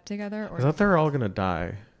to end up together? Or I thought they were all going to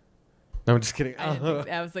die. No, I'm just kidding.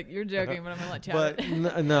 I was like, you're joking, but I'm going to let you have it.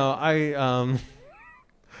 But no,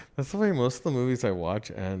 that's the way most of the movies I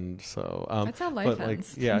watch end. So that's how life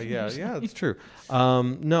ends. Yeah, it's true.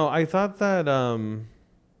 No, I thought that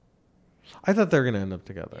they were going to end up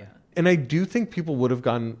together. Yeah. And I do think people would have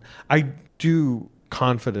gone. I do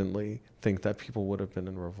confidently think that people would have been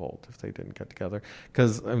in revolt if they didn't get together.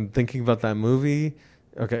 Because I'm thinking about that movie.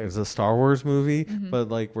 Okay, it's a Star Wars movie, but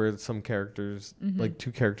like where some characters, like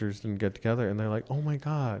two characters, didn't get together, and they're like, "Oh my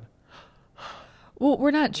god." Well,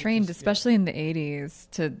 we're not trained, especially in the 80s,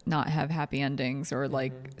 to not have happy endings or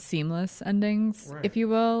like seamless endings, if you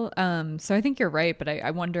will. So I think you're right, but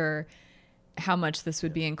I wonder how much this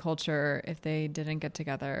would be in culture if they didn't get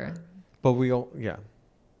together. But I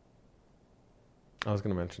was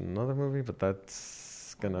going to mention another movie, but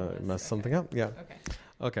that's going to mess something up. Yeah.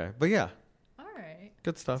 Okay. But yeah. All right.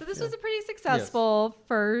 Good stuff. So this was a pretty successful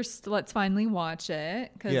first. Let's finally watch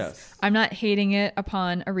it. Because I'm not hating it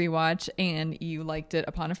upon a rewatch, and you liked it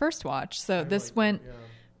upon a first watch. So this went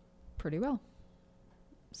pretty well.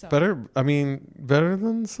 So. Better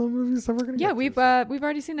than some movies that we're going to get we've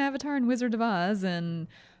already seen Avatar and Wizard of Oz, and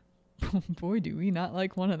boy, do we not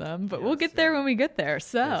like one of them, but we'll get there when we get there.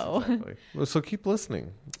 So, exactly. Well, so keep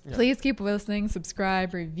listening. Yeah. Please keep listening,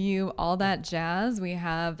 subscribe, review, all that jazz. We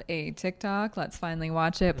have a TikTok, Let's Finally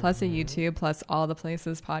Watch It, plus a YouTube, plus all the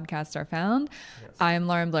places podcasts are found. Yes. I am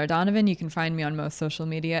Lauren Blair Donovan. You can find me on most social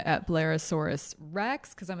media at Blairosaurus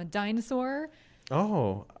Rex because I'm a dinosaur.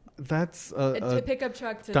 Oh, that's a pickup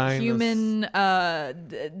truck to human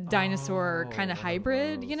dinosaur kind of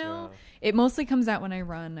hybrid, you know? Yeah. It mostly comes out when I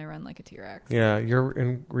run. I run like a T-Rex. Yeah,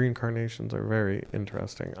 your reincarnations are very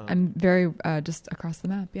interesting. I'm very just across the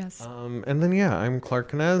map, yes. And then, I'm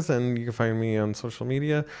Clark Kinez, and you can find me on social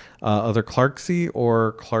media, either Clarksy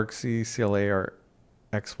or Clarksy,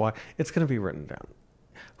 CLARXY. It's going to be written down.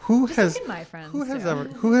 Who has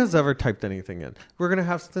ever typed anything in? We're gonna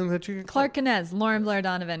have something that you can Clark Kinez, Lauren Blair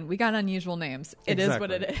Donovan. We got unusual names. It is what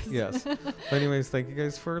it is. Yes. But anyways, thank you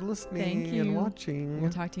guys for listening and watching. We'll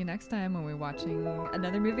talk to you next time when we're watching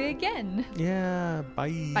another movie again. Yeah.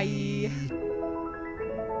 Bye. Bye.